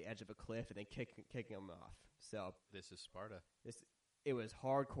them to the edge of a cliff and then kicking them off. So this is Sparta. It was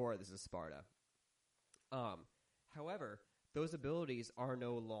hardcore. This is Sparta. However, those abilities are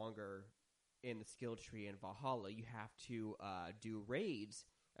no longer in the skill tree in Valhalla. You have to do raids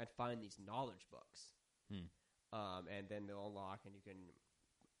and find these knowledge books, and then they'll unlock, and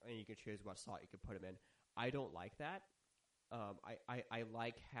you can choose what slot you can put them in. I don't like that. I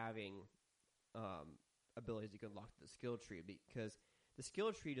like having abilities you can unlock the skill tree because the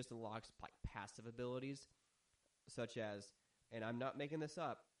skill tree just unlocks like passive abilities, such as, and I'm not making this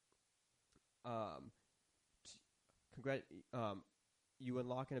up. You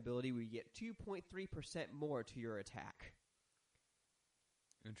unlock an ability where you get 2.3% more to your attack.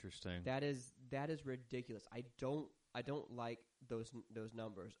 Interesting. That is ridiculous. I don't like those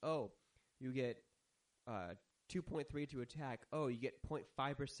numbers. Oh, you get 2.3 to attack. Oh, you get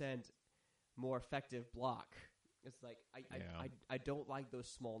 0.5% more effective block. It's like I don't like those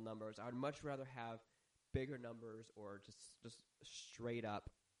small numbers. I would much rather have bigger numbers or just straight up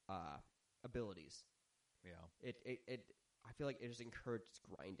abilities. Yeah. It I feel like it just encourages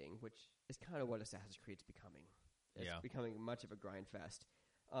grinding, which is kind of what Assassin's Creed's becoming. It's becoming much of a grind fest.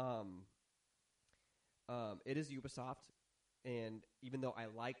 It is Ubisoft, and even though I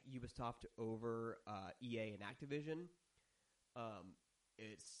like Ubisoft over EA and Activision,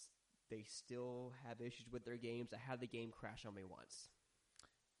 they still have issues with their games. I had the game crash on me once.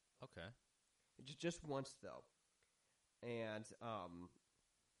 Okay. Just once though, and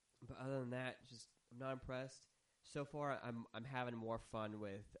but other than that, I'm not impressed. So far, I'm having more fun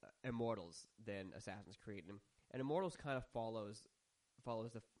with Immortals than Assassin's Creed, and Immortals kind of follows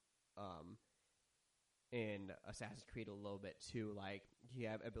the in Assassin's Creed a little bit too. Like you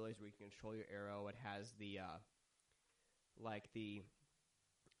have abilities where you can control your arrow. It has the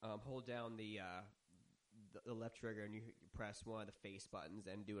hold down the left trigger and you press one of the face buttons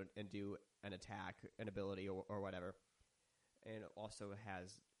and do an attack, an ability or whatever. And it also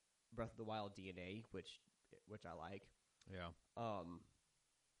has Breath of the Wild DNA, which I like. Yeah.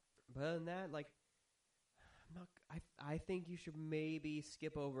 But other than that, like, I think you should maybe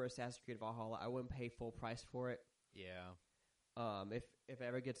skip over Assassin's Creed Valhalla. I wouldn't pay full price for it. Yeah. If it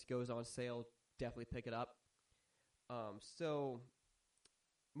ever goes on sale, definitely pick it up. So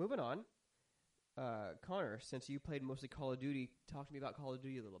moving on, Connor, since you played mostly Call of Duty, talk to me about Call of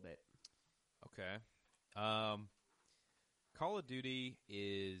Duty a little bit. Okay. Call of Duty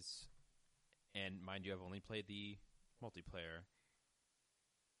is, and mind you, I've only played the multiplayer.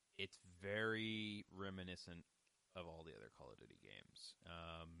 It's very reminiscent of all the other Call of Duty games.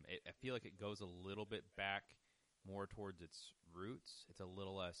 I feel like it goes a little bit back more towards its roots. It's a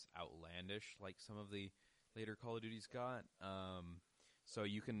little less outlandish like some of the later Call of Duty's got. So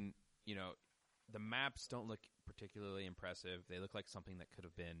you can, the maps don't look particularly impressive. They look like something that could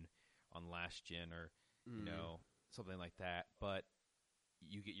have been on last gen or, something like that. But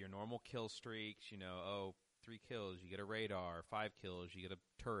you get your normal kill streaks, 3 kills, you get a radar, 5 kills, you get a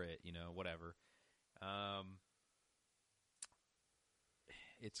turret, whatever.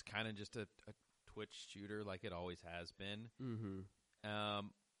 It's kind of just a Twitch shooter like it always has been. Mm-hmm.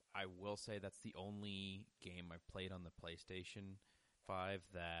 I will say that's the only game I've played on the PlayStation 5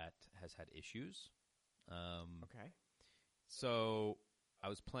 that has had issues. Okay. So I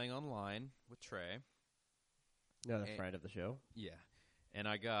was playing online with Trey. Another friend of the show. Yeah. And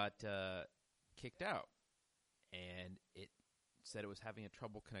I got kicked out. And it said it was having a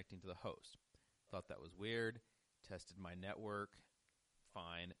trouble connecting to the host. Thought that was weird. Tested my network.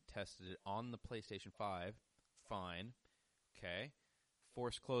 Fine. Tested it on the PlayStation 5. Fine. Okay.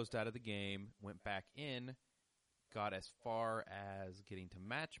 Force closed out of the game. Went back in. got as far as getting to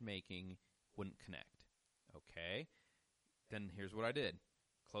matchmaking, wouldn't connect. Okay. Then here's what I did.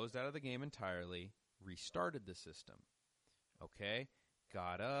 Closed out of the game entirely, restarted the system. Okay.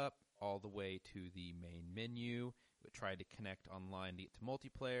 Got up all the way to the main menu, tried to connect online to get to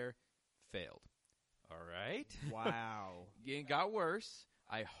multiplayer, failed. All right. Wow. It got worse.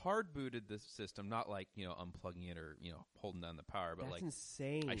 I hard booted the system, not like, unplugging it or, holding down the power, but That's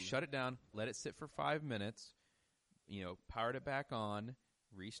insane. I shut it down, let it sit for 5 minutes, powered it back on,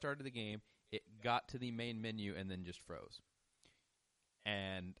 restarted the game. It got to the main menu and then just froze.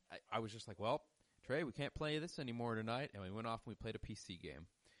 And I was just like, well, Trey, we can't play this anymore tonight. And we went off and we played a PC game.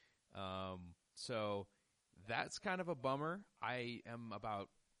 So that's kind of a bummer. I am about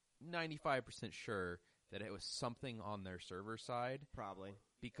 95% sure that it was something on their server side. Probably.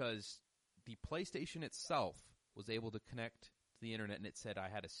 Because the PlayStation itself was able to connect to the internet, and it said I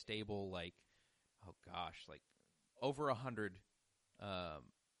had a stable, over 100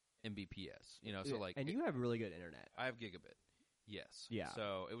 Mbps. So and you have really good internet. I have gigabit. Yes. Yeah.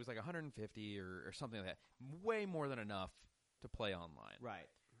 So it was like 150 or something like that. Way more than enough to play online. Right.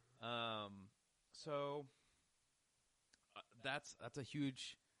 So that's a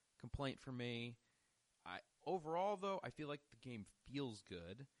huge complaint for me. Overall, though, I feel like the game feels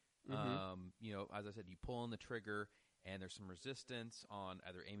good. Mm-hmm. As I said, you pull on the trigger, and there's some resistance on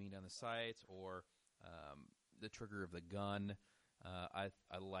either aiming down the sights or the trigger of the gun. I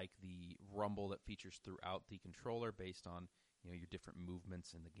like the rumble that features throughout the controller based on your different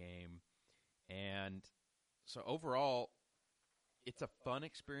movements in the game. And so overall, it's a fun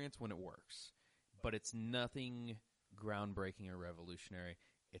experience when it works, but it's nothing groundbreaking or revolutionary.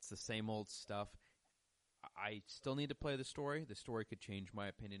 It's the same old stuff. I still need to play the story. The story could change my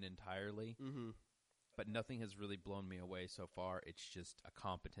opinion entirely, but nothing has really blown me away so far. It's just a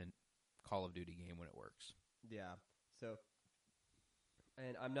competent Call of Duty game when it works. Yeah. So,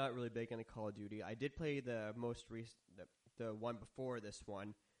 and I'm not really big into Call of Duty. I did play the most recent, the one before this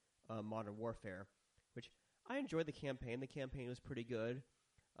one, Modern Warfare, which I enjoyed the campaign. The campaign was pretty good.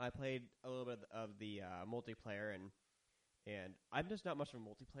 I played a little bit of the multiplayer, and I'm just not much of a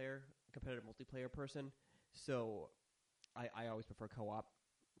competitive multiplayer person. So I always prefer co-op.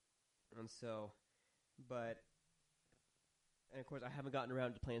 And of course, I haven't gotten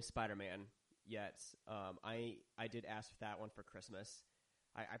around to playing Spider-Man yet. I did ask for that one for Christmas.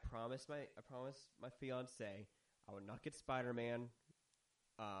 I promised my fiance I would not get Spider-Man,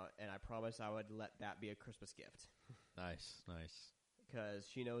 and I promised I would let that be a Christmas gift. Nice. Because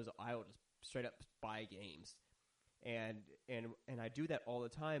she knows I will just straight up buy games. And I do that all the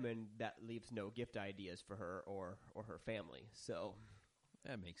time, and that leaves no gift ideas for her or her family. So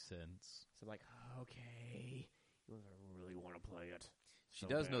that makes sense. So I'm like, okay, you really want to play it. She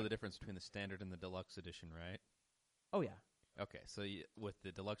does know the difference between the standard and the deluxe edition, right? Oh yeah. Okay, so with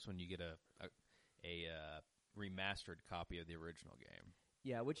the deluxe one, you get a remastered copy of the original game.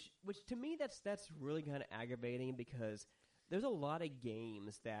 Yeah, which to me that's really kind of aggravating because there's a lot of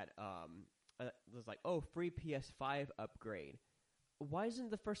games that was like, oh, free PS5 upgrade. Why doesn't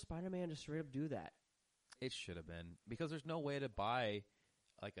the first Spider-Man just straight up do that? It should have been, because there's no way to buy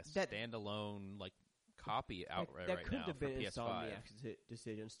like a standalone copy outright right now for PS5. That couldn't have been Insomniac's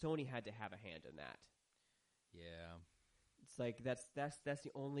decision. Sony had to have a hand in that. Yeah. It's like that's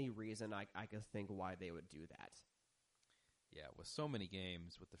the only reason I can think why they would do that. Yeah, with so many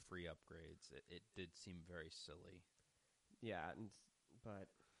games with the free upgrades, it did seem very silly. Yeah, but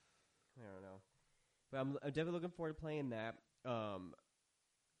I don't know. But I'm definitely looking forward to playing that.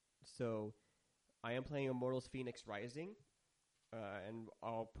 So I am playing Immortals Phoenix Rising, and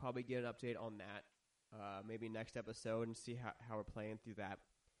I'll probably get an update on that maybe next episode and see how we're playing through that.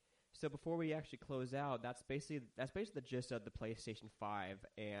 So before we actually close out, that's basically the gist of the PlayStation 5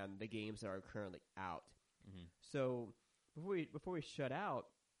 and the games that are currently out. Mm-hmm. So before we shut out,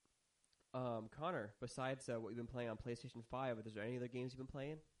 Connor, besides what you've been playing on PlayStation 5, is there any other games you've been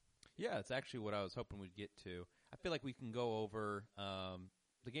playing? Yeah, it's actually what I was hoping we'd get to. I feel like we can go over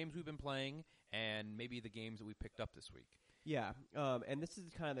the games we've been playing and maybe the games that we picked up this week. Yeah, and this is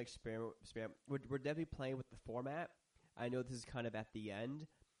kind of an experiment. We're definitely playing with the format. I know this is kind of at the end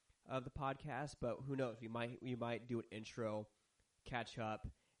of the podcast, but who knows? We might do an intro, catch up,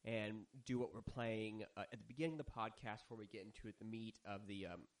 and do what we're playing at the beginning of the podcast before we get into the meat of the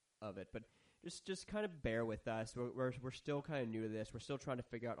of it. But just kind of bear with us. We're still kind of new to this. We're still trying to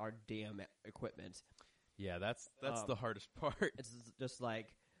figure out our damn equipment. Yeah, that's the hardest part. It's just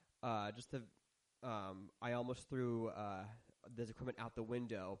like I almost threw this equipment out the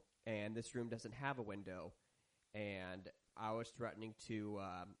window, and this room doesn't have a window, and I was threatening to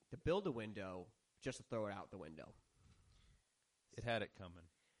build a window just to throw it out the window. It had it coming.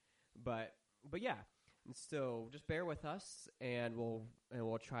 But yeah, and so just bear with us, and we'll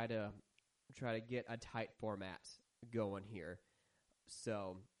try to get a tight format going here.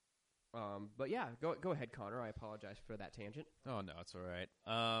 So, but yeah, go ahead, Connor. I apologize for that tangent. Oh no, it's all right.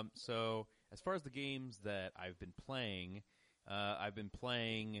 So as far as the games that I've been playing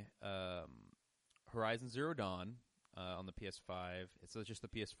Horizon Zero Dawn on the PS5. It's just the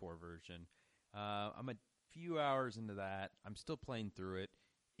PS4 version. I'm a few hours into that. I'm still playing through it.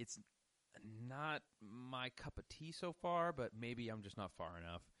 It's not my cup of tea so far, but maybe I'm just not far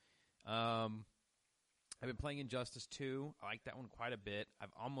enough. I've been playing Injustice 2. I like that one quite a bit.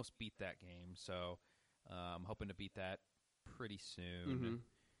 I've almost beat that game, so I'm hoping to beat that pretty soon.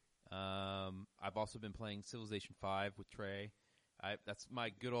 I've also been playing Civilization 5 with Trey. That's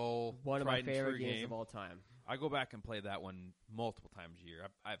my good old one of my favorite games game of all time. I go back and play that one multiple times a year.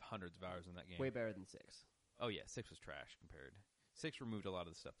 I have hundreds of hours in that game. Way better than 6. Oh yeah, 6 was trash compared. 6 removed a lot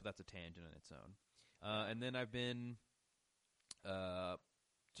of the stuff, but that's a tangent in its own. And then I've been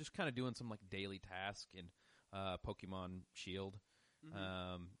just kind of doing some like daily task in Pokemon Shield.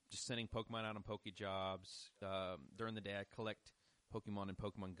 Just sending Pokemon out on Poke Jobs. During the day, I collect Pokemon in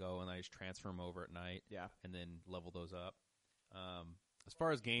Pokemon Go, and I just transfer them over at night. Yeah. And then level those up. As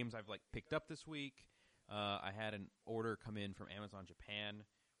far as games I've like picked up this week, I had an order come in from Amazon Japan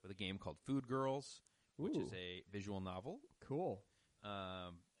with a game called Food Girls, which is a visual novel. Cool.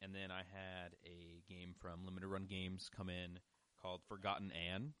 And then I had a game from Limited Run Games come in called Forgotten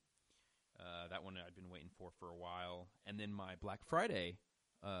Anne. That one I'd been waiting for a while. And then my Black Friday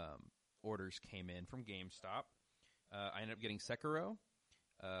orders came in from GameStop. I ended up getting Sekiro,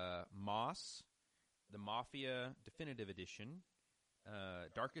 Moss, the Mafia Definitive Edition,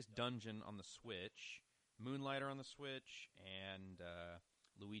 Darkest Dungeon on the Switch, Moonlighter on the Switch, and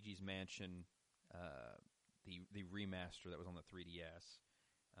Luigi's Mansion, the remaster that was on the 3DS.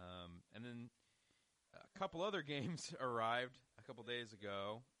 And then a couple other games arrived a couple days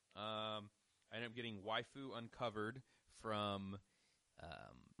ago. I ended up getting Waifu Uncovered from,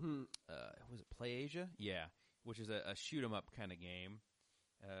 was it PlayAsia? Yeah, which is a shoot-'em-up kind of game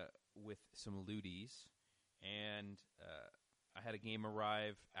with some looties. And I had a game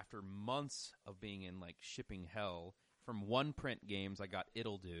arrive after months of being in like shipping hell. From One Print Games, I got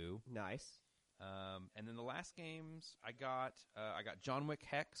It'll Do. Nice. And then the last games I got John Wick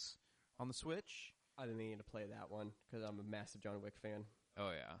Hex on the Switch. I've been meaning to play that one because I'm a massive John Wick fan.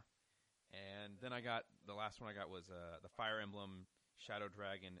 Oh yeah. And then the last one I got was the Fire Emblem Shadow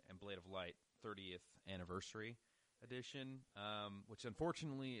Dragon and Blade of Light 30th Anniversary Edition, which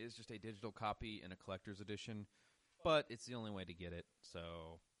unfortunately is just a digital copy and a collector's edition, but it's the only way to get it,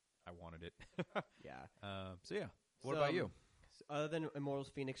 so I wanted it. Yeah. So yeah. What about you? Other than Immortals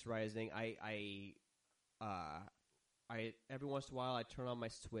Phoenix Rising, I every once in a while I turn on my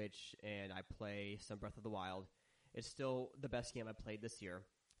Switch and I play some Breath of the Wild. It's still the best game I played this year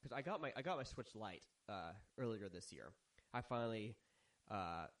because I got my Switch Lite earlier this year. I finally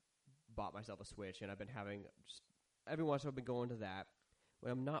bought myself a Switch, and I've been having just every once in a while I've been going to that.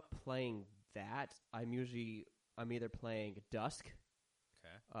 When I'm not playing that, I'm either playing Dusk,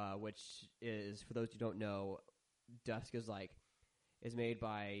 which is, for those who don't know, Dusk is made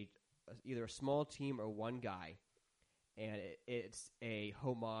by either a small team or one guy, and it's a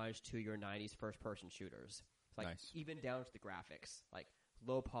homage to your 90s first-person shooters. It's like nice. Even down to the graphics, like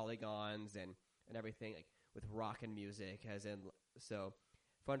low polygons and everything, like with rock and music. As in, so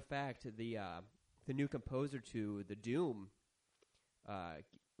fun fact: the new composer to the Doom,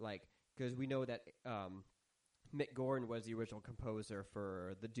 because we know that Mick Gordon was the original composer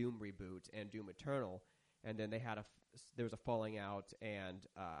for the Doom reboot and Doom Eternal, and then there was a falling out, and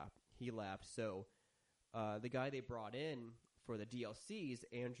he left. So the guy they brought in for the DLCs,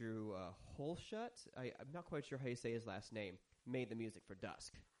 Andrew Holshut, I'm not quite sure how you say his last name, made the music for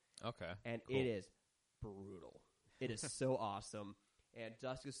Dusk. Okay. And cool. It is brutal. It is so awesome. And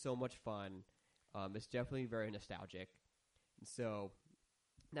Dusk is so much fun. It's definitely very nostalgic. And so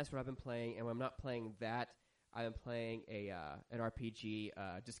that's what I've been playing. And when I'm not playing that, I've been playing an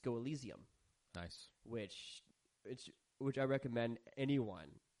RPG, Disco Elysium. Nice. Which I recommend anyone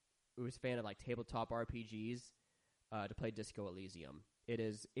who's a fan of like tabletop RPGs to play Disco Elysium. It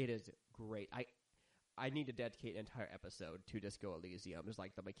is great. I need to dedicate an entire episode to Disco Elysium. It's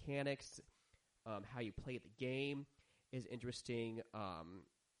like the mechanics, how you play the game is interesting.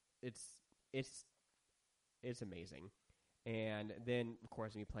 It's amazing. And then of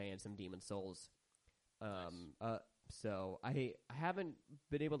course me playing some Demon Souls. Nice. So I haven't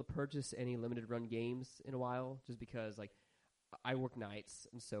been able to purchase any limited run games in a while, just because like I work nights,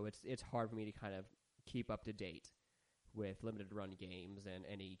 and so it's hard for me to kind of keep up to date with limited run games and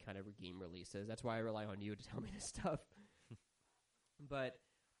any kind of game releases. That's why I rely on you to tell me this stuff. But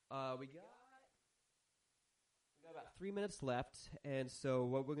we got about 3 minutes left, and so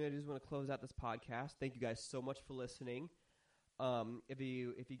what we're going to do is we're going to close out this podcast. Thank you guys so much for listening. If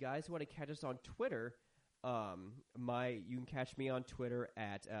you guys want to catch us on Twitter, you can catch me on Twitter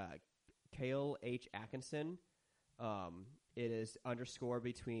at Kale H. Atkinson. It is underscore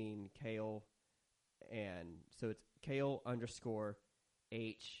between Kale and so it's Kale underscore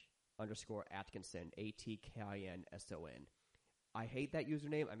H underscore Atkinson, ATKINSON. I hate that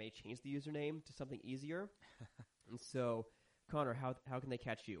username. I may change the username to something easier. And so, Connor, how can they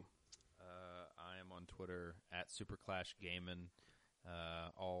catch you? I am on Twitter at SuperClashGaming,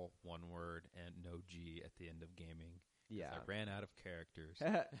 all one word and no G at the end of gaming. Yeah, I ran out of characters.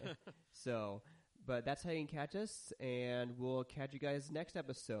 So, but that's how you can catch us, and we'll catch you guys next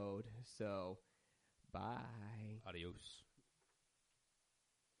episode. So, bye. Adios.